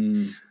 It's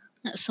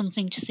that's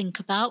something to think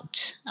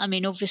about. I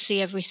mean,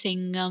 obviously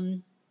everything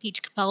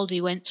Peter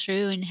Capaldi went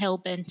through in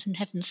Hellbent and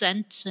Heaven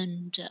Sent,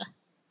 and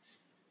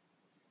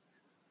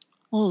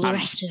all the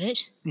rest of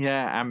it.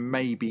 Yeah, and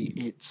maybe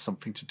it's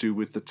something to do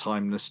with the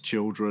timeless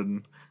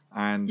children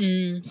and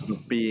sort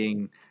of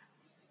being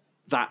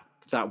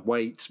that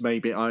weight.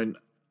 Maybe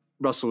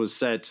Russell has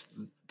said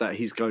that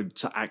he's going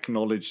to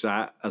acknowledge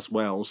that as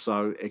well.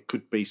 So it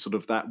could be sort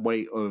of that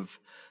weight of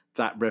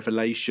that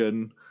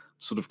revelation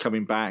sort of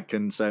coming back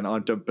and saying, I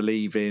don't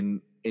believe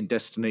in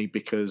destiny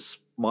because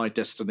my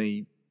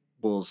destiny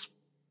was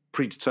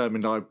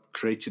predetermined. I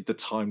created the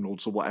Time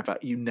Lords or whatever.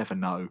 You never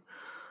know.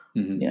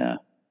 Mm-hmm. Yeah.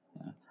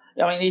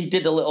 I mean, he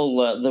did a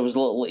little, there was a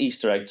little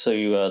Easter egg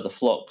to the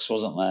Flux,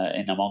 wasn't there,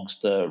 in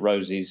amongst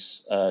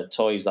Rosie's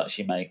toys that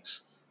she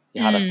makes.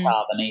 You had a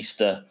carve an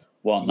Easter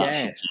one that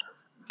she did.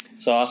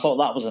 So I thought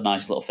that was a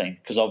nice little thing,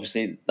 because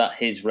obviously that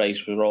his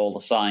race was all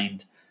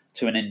assigned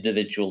to an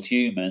individual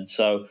human.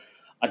 So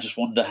I just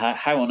wonder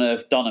how on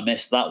earth Donna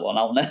missed that one.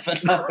 I'll never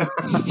know.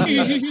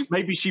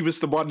 Maybe she was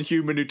the one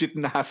human who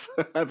didn't have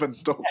a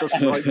dog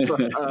assigned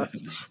to her.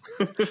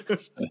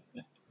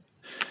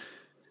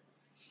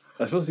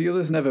 I suppose the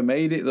others never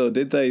made it, though,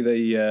 did they?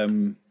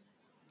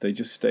 They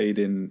just stayed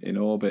in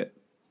orbit.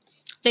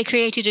 They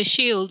created a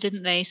shield,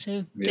 didn't they?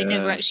 So they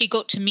never actually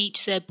got to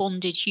meet their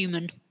bonded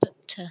human.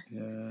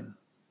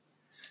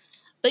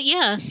 But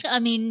yeah, I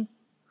mean,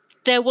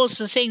 there was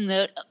the thing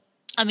that,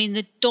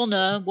 the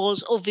Donna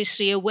was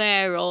obviously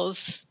aware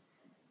of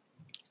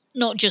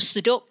not just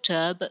the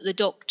Doctor, but the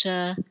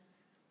Doctor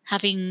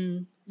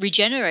having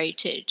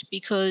regenerated,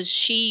 because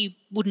she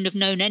wouldn't have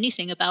known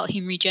anything about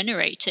him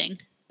regenerating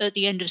at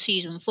the end of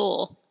season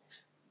 4.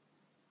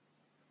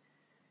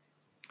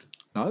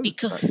 No,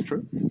 that's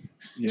true.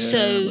 Yeah,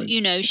 So, right.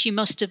 you know, she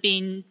must have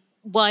been,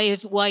 why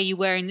are you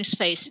wearing this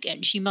face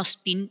again? She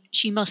must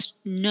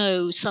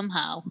know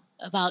somehow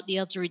about the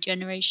other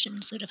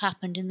regenerations that have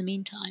happened in the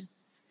meantime.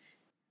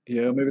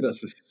 Yeah, maybe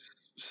that's a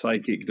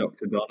psychic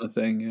Dr. Donna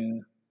thing.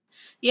 Yeah.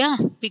 Yeah,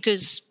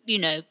 because, you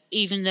know,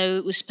 even though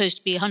it was supposed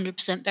to be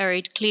 100%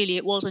 buried, clearly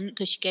it wasn't,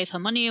 because she gave her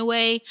money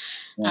away,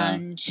 Yeah.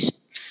 and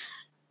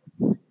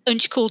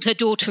she called her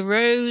daughter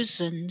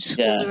Rose, and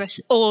all the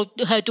rest. Or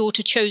her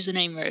daughter chose the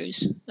name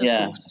Rose, of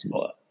course.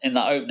 But in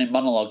that opening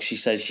monologue, she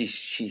says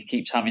she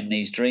keeps having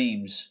these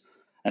dreams,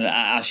 and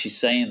as she's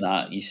saying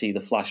that, you see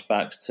the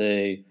flashbacks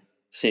to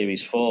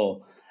series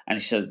 4,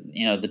 and she says,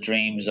 you know, the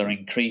dreams are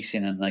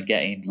increasing and they're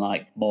getting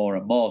like more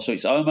and more. So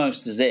it's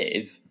almost as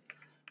if,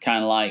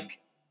 kind of like,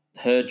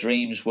 her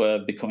dreams were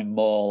becoming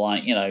more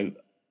like, you know,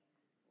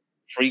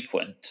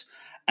 frequent,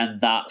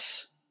 and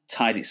that's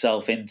tied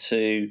itself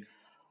into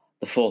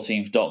the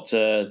 14th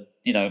Doctor,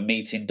 you know,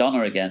 meeting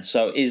Donna again.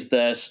 So is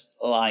there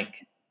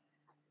like,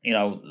 you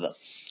know,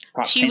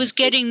 she was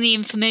getting the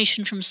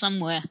information from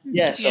somewhere.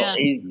 Yeah, so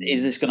is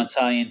this going to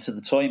tie into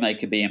the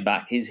Toymaker being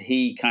back? Is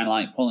he kind of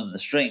like pulling the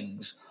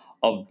strings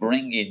of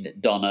bringing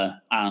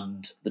Donna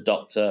and the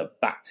Doctor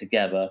back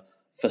together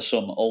for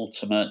some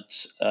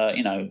ultimate,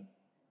 you know,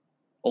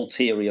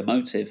 ulterior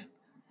motive?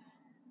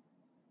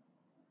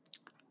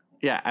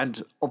 Yeah,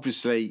 and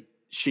obviously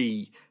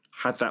she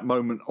had that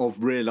moment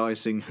of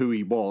realizing who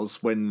he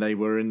was when they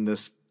were in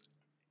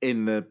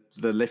the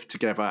lift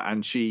together,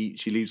 and she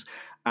leaves,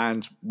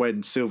 and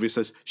when Sylvia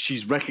says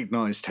she's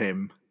recognized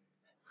him.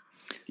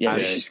 Yeah,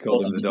 she's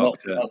called him the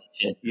Doctor.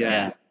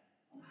 Yeah.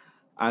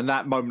 And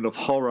that moment of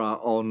horror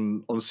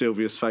on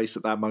Sylvia's face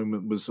at that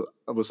moment was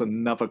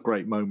another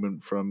great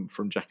moment from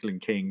Jacqueline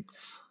King.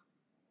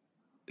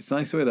 It's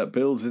nice the way that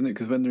builds, isn't it?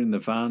 Because when they're in the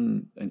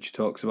van and she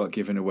talks about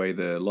giving away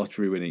the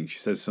lottery winning, she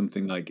says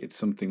something like, it's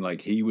something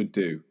like he would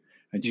do.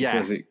 And she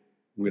says it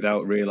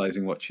without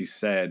realizing what she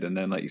said. And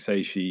then, like you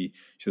say, she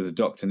says, the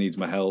Doctor needs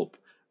my help.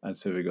 And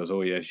Sylvia goes,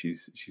 oh yeah,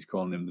 she's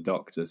calling him the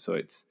Doctor. So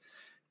it's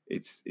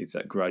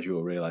that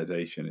gradual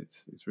realization.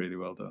 It's really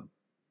well done.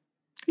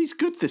 He's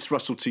good, this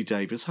Russell T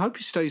Davies. I hope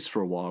he stays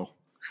for a while.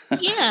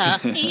 Yeah,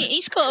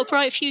 he's got a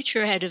bright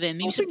future ahead of him.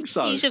 He's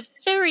a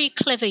very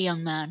clever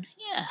young man.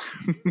 Yeah.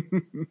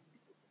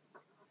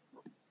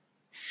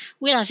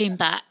 We'll have him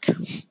back.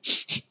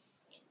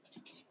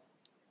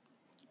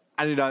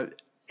 And, you know,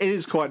 it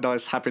is quite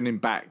nice having him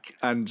back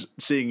and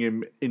seeing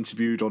him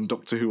interviewed on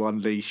Doctor Who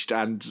Unleashed,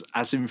 and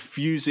as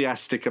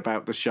enthusiastic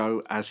about the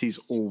show as he's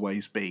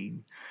always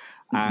been.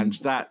 Mm-hmm. And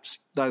that's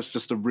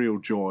just a real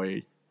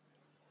joy.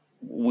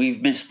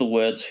 We've missed the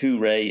words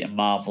hooray and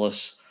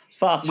marvellous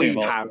far too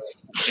much.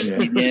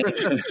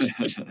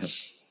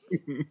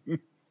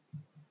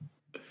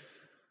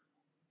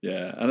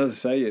 Yeah, and as I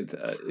say,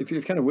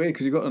 it's kind of weird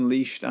because you've got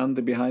Unleashed and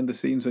the behind the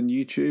scenes on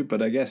YouTube,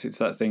 but I guess it's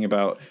that thing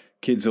about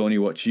kids only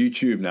watch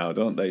YouTube now,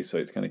 don't they? So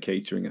it's kind of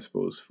catering, I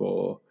suppose,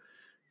 for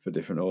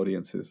different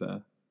audiences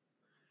there.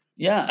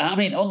 Yeah, I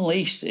mean,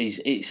 Unleashed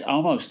it's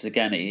almost,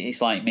 again, it's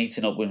like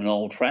meeting up with an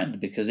old friend,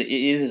 because it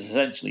is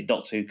essentially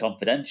Doctor Who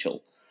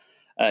Confidential,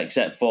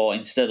 except for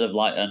instead of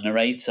like a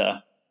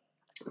narrator,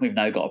 we've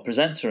now got a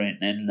presenter in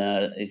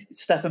is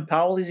Stephen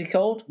Powell, is he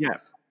called? Yeah.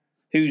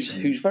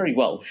 Who's very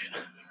Welsh.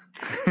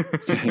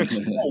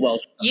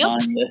 Welsh.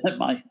 Yep.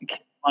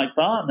 My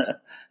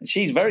partner,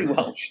 she's very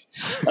Welsh.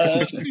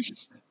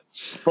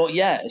 But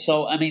yeah,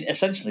 so I mean,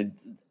 essentially,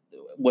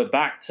 we're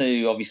back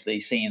to obviously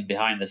seeing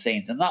behind the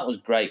scenes, and that was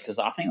great, because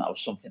I think that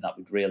was something that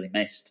we'd really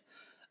missed.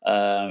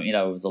 You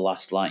know, over the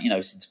last, like, you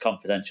know, since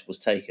Confidential was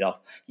taken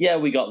off. Yeah,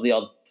 we got the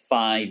odd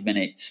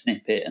 5-minute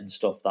snippet and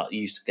stuff that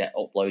used to get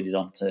uploaded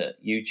onto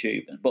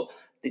YouTube, but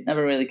it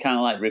never really kind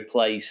of like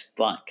replaced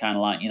like kind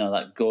of like, you know,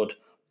 that good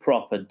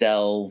proper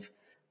delve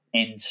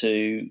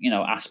into, you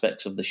know,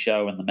 aspects of the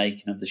show and the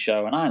making of the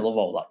show, and I love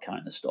all that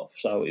kind of stuff.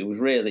 So it's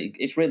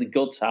really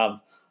good to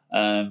have,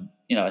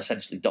 you know,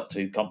 essentially Doctor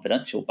Who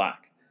Confidential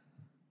back.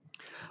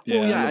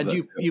 Yeah, and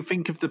you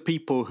think of the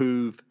people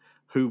who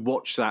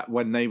watched that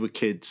when they were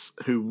kids,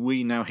 who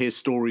we now hear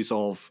stories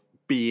of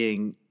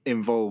being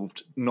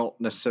involved,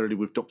 not necessarily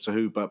with Doctor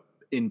Who, but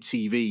in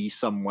TV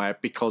somewhere,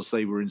 because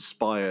they were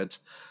inspired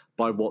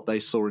by what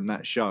they saw in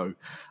that show.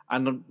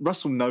 And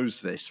Russell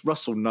knows this.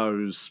 Russell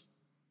knows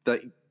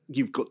that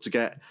you've got to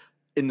get,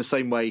 in the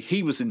same way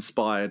he was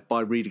inspired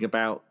by reading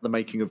about the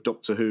making of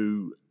Doctor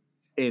Who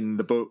in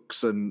the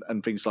books and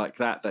things like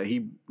that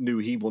he knew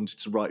he wanted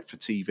to write for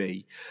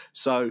TV.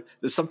 So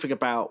there's something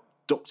about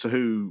Doctor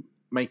Who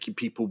making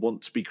people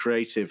want to be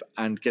creative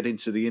and get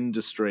into the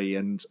industry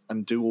and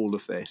do all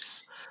of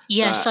this.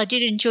 Yes, I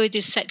did enjoy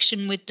this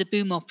section with the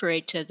boom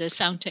operator, the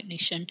sound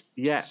technician.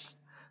 Yeah.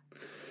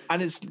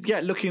 And it's,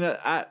 looking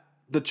at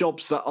the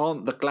jobs that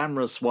aren't the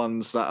glamorous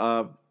ones, that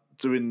are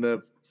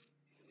doing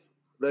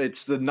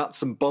it's the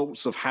nuts and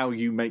bolts of how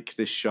you make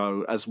this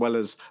show, as well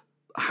as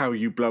how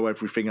you blow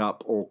everything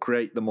up or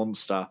create the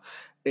monster.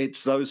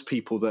 It's those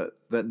people that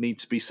need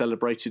to be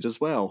celebrated as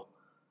well.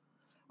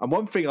 And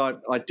one thing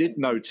I did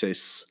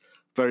notice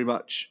very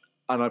much,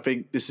 and I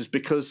think this is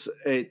because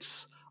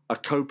it's a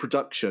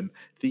co-production,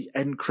 the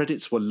end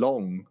credits were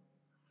long,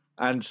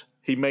 and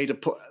he made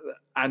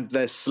and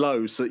they're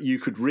slow, so that you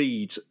could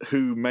read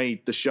who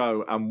made the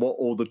show and what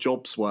all the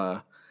jobs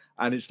were,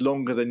 and it's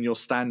longer than your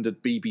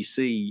standard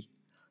BBC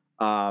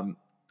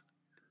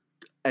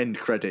end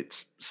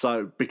credits.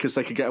 So because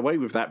they could get away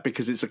with that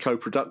because it's a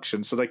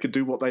co-production, so they could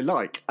do what they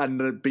like, and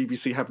the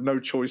BBC have no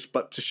choice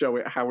but to show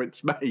it how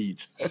it's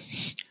made.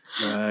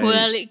 Right.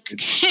 Well, it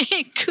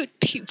could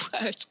be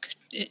worse,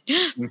 couldn't it?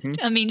 Mm-hmm.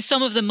 I mean,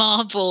 some of the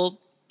Marvel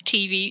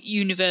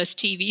universe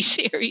TV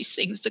series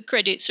things, the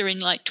credits are in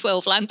like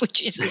 12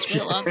 languages as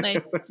well, aren't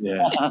they?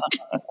 Yeah.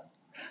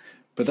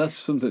 But that's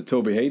something that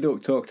Toby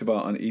Haydock talked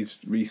about on his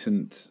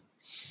recent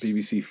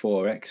BBC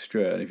 4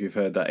 Extra, and if you've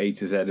heard that A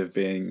to Z of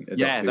being a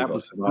Yeah, Doctor that Who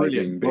was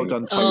surviving, brilliant. Well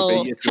done, Toby.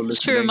 Oh, if you're thanks for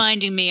listening.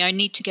 reminding me. I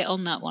need to get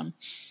on that one.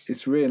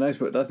 It's really nice,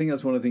 but I think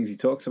that's one of the things he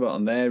talks about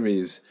on there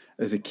is,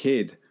 as a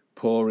kid,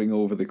 poring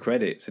over the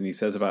credits, and he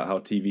says about how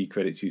TV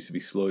credits used to be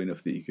slow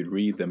enough that you could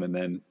read them, and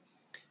then,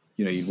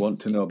 you know, you'd want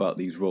to know about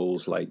these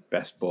roles like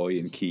Best Boy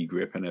and Key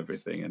Grip and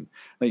everything. And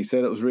like you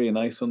said, that was really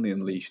nice on the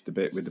Unleashed, the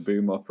bit with the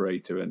boom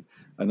operator,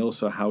 and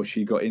also how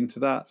she got into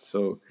that.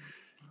 So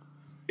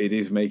it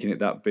is making it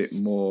that bit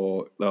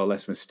more or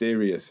less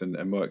mysterious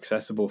and more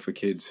accessible for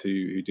kids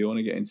who do want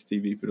to get into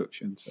TV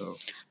production. So,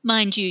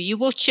 Mind you, you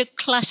watch a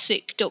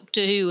classic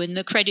Doctor Who and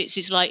the credits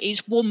is like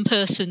it's one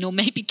person or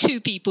maybe two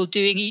people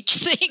doing each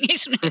thing,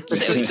 isn't it?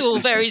 So it's all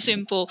very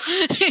simple.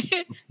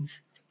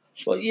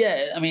 Well,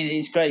 yeah, I mean,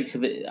 it's great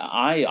because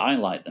I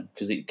like them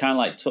because it kind of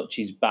like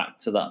touches back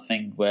to that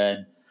thing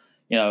when,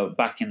 you know,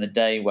 back in the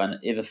day when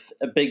if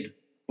a big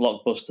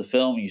blockbuster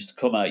film used to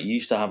come out, you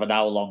used to have an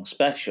hour-long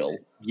special.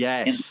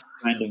 Yes.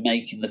 In kind of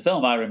making the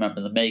film. I remember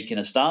the making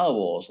of Star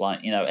Wars,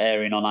 like, you know,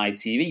 airing on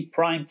ITV,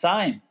 prime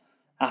time,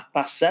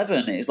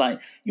 7:30. It's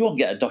like, you won't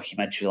get a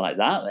documentary like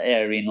that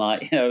airing,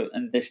 like, you know,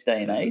 in this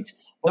day and age.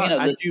 But, you know,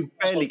 and you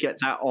barely get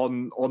that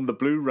on the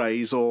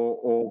Blu-rays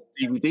or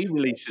DVD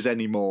releases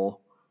anymore.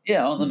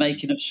 Yeah, on the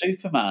making of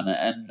Superman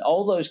and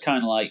all those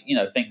kind of like, you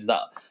know, things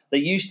that they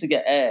used to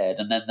get aired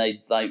and then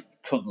they like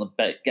couldn't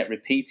get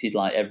repeated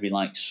like every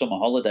like summer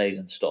holidays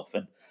and stuff.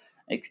 And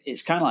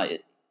it's kind of like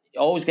it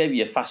always gave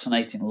you a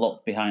fascinating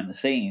look behind the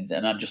scenes.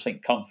 And I just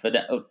think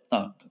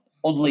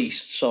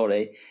Unleashed,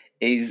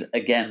 is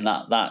again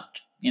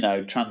that you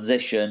know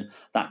transition,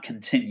 that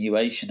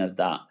continuation of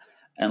that.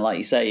 And like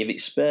you say, if it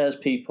spurs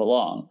people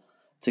on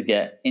to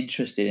get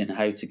interested in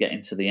how to get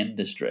into the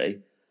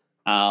industry.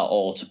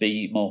 Or to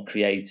be more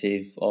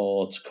creative,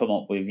 or to come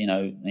up with you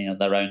know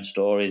their own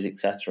stories,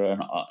 etc.,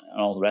 and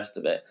all the rest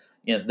of it.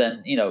 You know,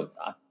 then you know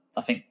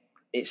I think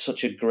it's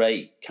such a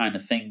great kind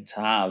of thing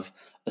to have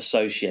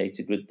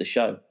associated with the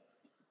show.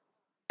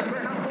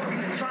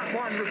 Track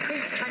 1,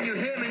 repeat. Can you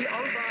hear me?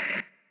 Over.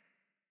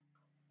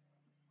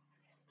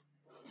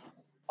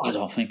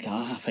 I think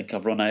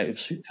I've run out of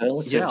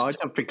superlatives. Yeah, I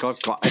don't think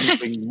I've got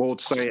anything more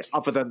to say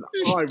other than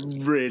I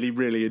really,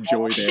 really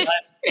enjoyed it.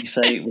 You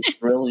say it was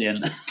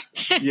brilliant.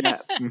 Yeah.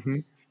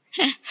 Mm-hmm.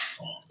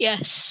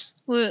 Yes,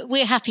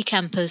 we're happy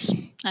campers,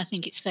 I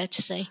think it's fair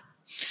to say.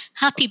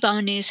 Happy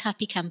bunnies,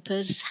 happy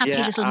campers, happy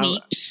little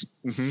meeps.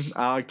 Mm-hmm.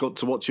 I got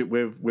to watch it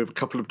with a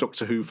couple of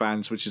Doctor Who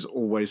fans, which is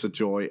always a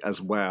joy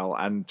as well.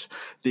 And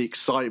the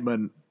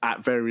excitement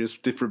at various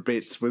different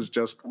bits was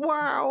just,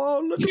 wow,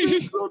 oh, look at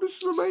this, oh, this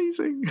is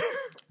amazing.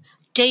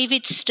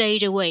 David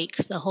stayed awake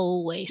the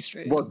whole way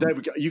through. Well, there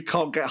we go. You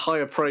can't get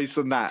higher praise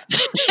than that.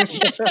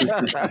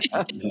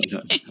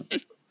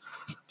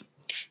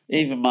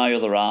 Even my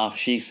other half,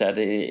 she said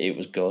it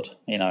was good,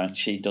 you know, and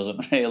she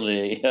doesn't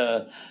really...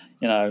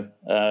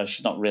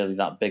 she's not really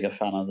that big a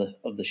fan of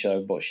the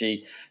show, but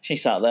she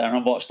sat there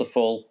and watched the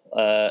full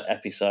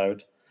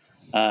episode.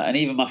 And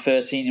even my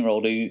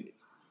 13-year-old, who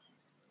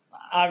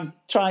I've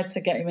tried to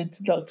get him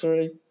into Doctor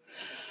Who,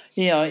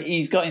 you know,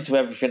 he's got into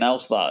everything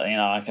else that you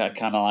know I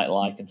kind of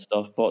like and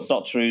stuff. But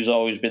Doctor Who's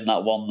always been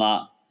that one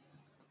that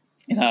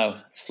you know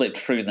slipped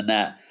through the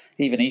net.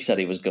 Even he said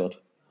he was good.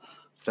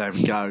 There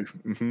we go.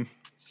 Mm-hmm.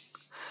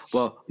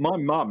 Well, my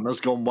mum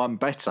has gone one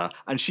better,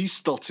 and she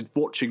started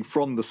watching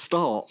from the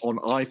start on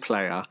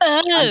iPlayer.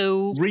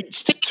 Oh, and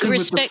reached big 2 of the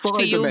respect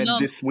for your Cybermen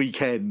mum. this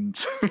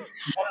weekend.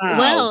 Wow.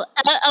 Well,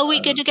 are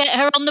we going to get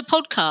her on the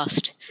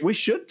podcast? We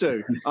should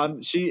do.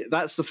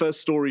 That's the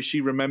first story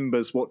she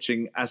remembers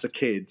watching as a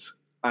kid,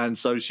 and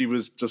so she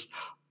was just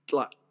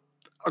like,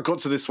 I got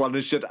to this one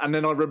and she said, and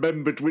then I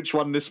remembered which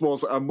one this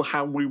was and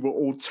how we were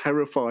all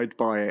terrified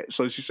by it.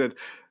 So she said,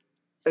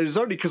 it was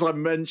only because I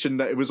mentioned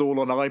that it was all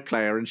on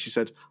iPlayer, and she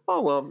said,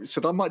 oh, well, she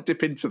said, I might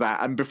dip into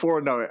that. And before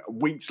I know it,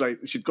 weeks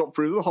later, she'd got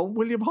through the whole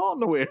William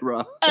Hartnell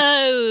era.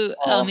 Oh,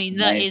 I That's mean,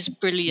 that nice. is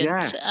brilliant.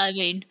 Yeah. I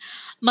mean,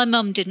 my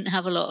mum didn't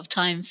have a lot of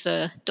time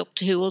for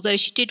Doctor Who, although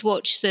she did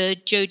watch the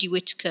Jodie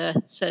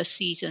Whittaker first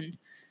season.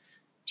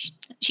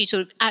 She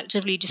sort of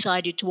actively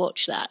decided to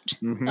watch that.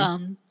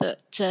 Mm-hmm.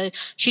 But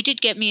she did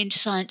get me into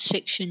science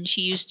fiction.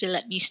 She used to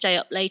let me stay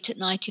up late at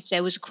night if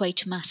there was a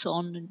Quatermass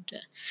on, and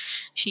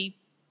she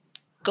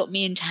got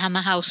me into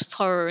Hammer House of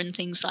Horror and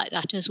things like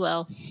that as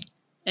well.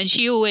 And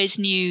she always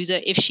knew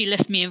that if she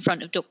left me in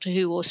front of Doctor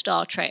Who or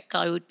Star Trek,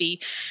 I would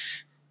be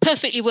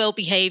perfectly well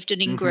behaved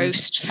and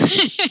engrossed,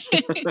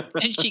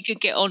 and she could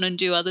get on and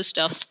do other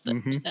stuff.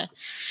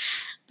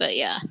 But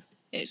yeah,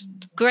 it's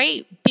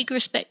great. Big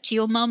respect to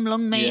your mum.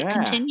 Long may it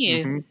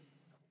continue.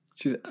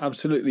 She's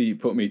absolutely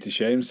put me to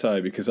shame,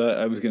 Si, because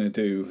I was going to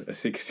do a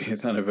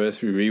 60th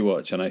anniversary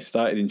rewatch, and I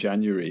started in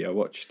January. I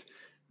watched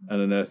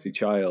An Unearthly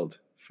Child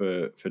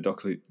for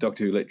Doctor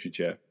Who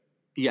literature.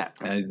 Yeah.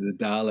 And the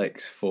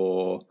Daleks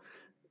for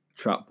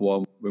Trap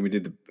One when we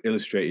did the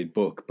illustrated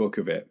book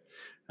of it.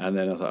 And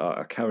then I was like,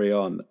 I'll carry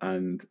on.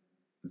 And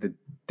the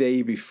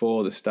day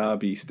before the Star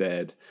Beast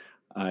aired,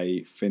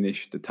 I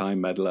finished the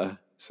Time Meddler.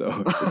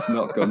 So it's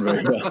not gone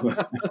very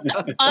well.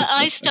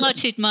 I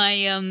started my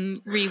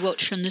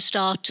rewatch from the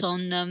start on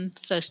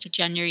 1st of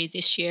January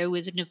this year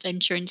with An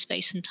Adventure in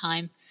Space and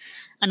Time.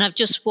 And I've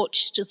just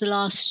watched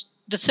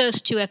the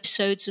first 2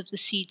 episodes of The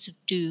Seeds of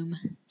Doom.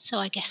 So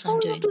I guess I'm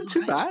doing not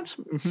too right. bad.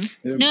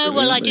 No,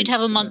 well, I did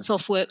have a month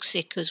off work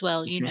sick as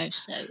well,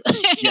 so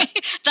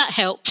that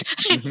helped.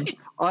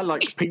 I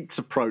like Pete's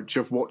approach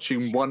of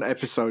watching one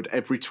episode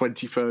every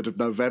 23rd of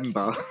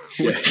November.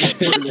 Which is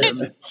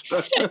brilliant.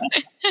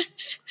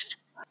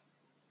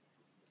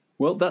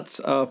 Well, that's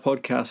our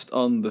podcast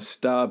on the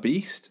Star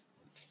Beast.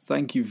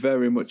 Thank you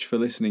very much for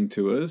listening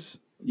to us.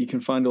 You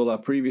can find all our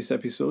previous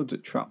episodes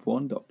at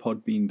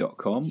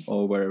trap1.podbean.com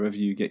or wherever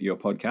you get your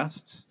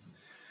podcasts.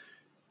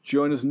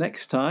 Join us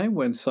next time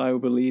when Si will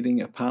be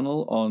leading a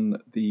panel on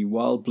the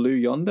Wild Blue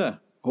Yonder.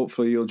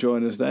 Hopefully you'll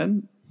join us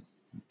then.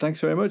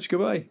 Thanks very much.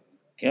 Goodbye.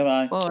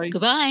 Goodbye. Bye.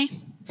 Goodbye.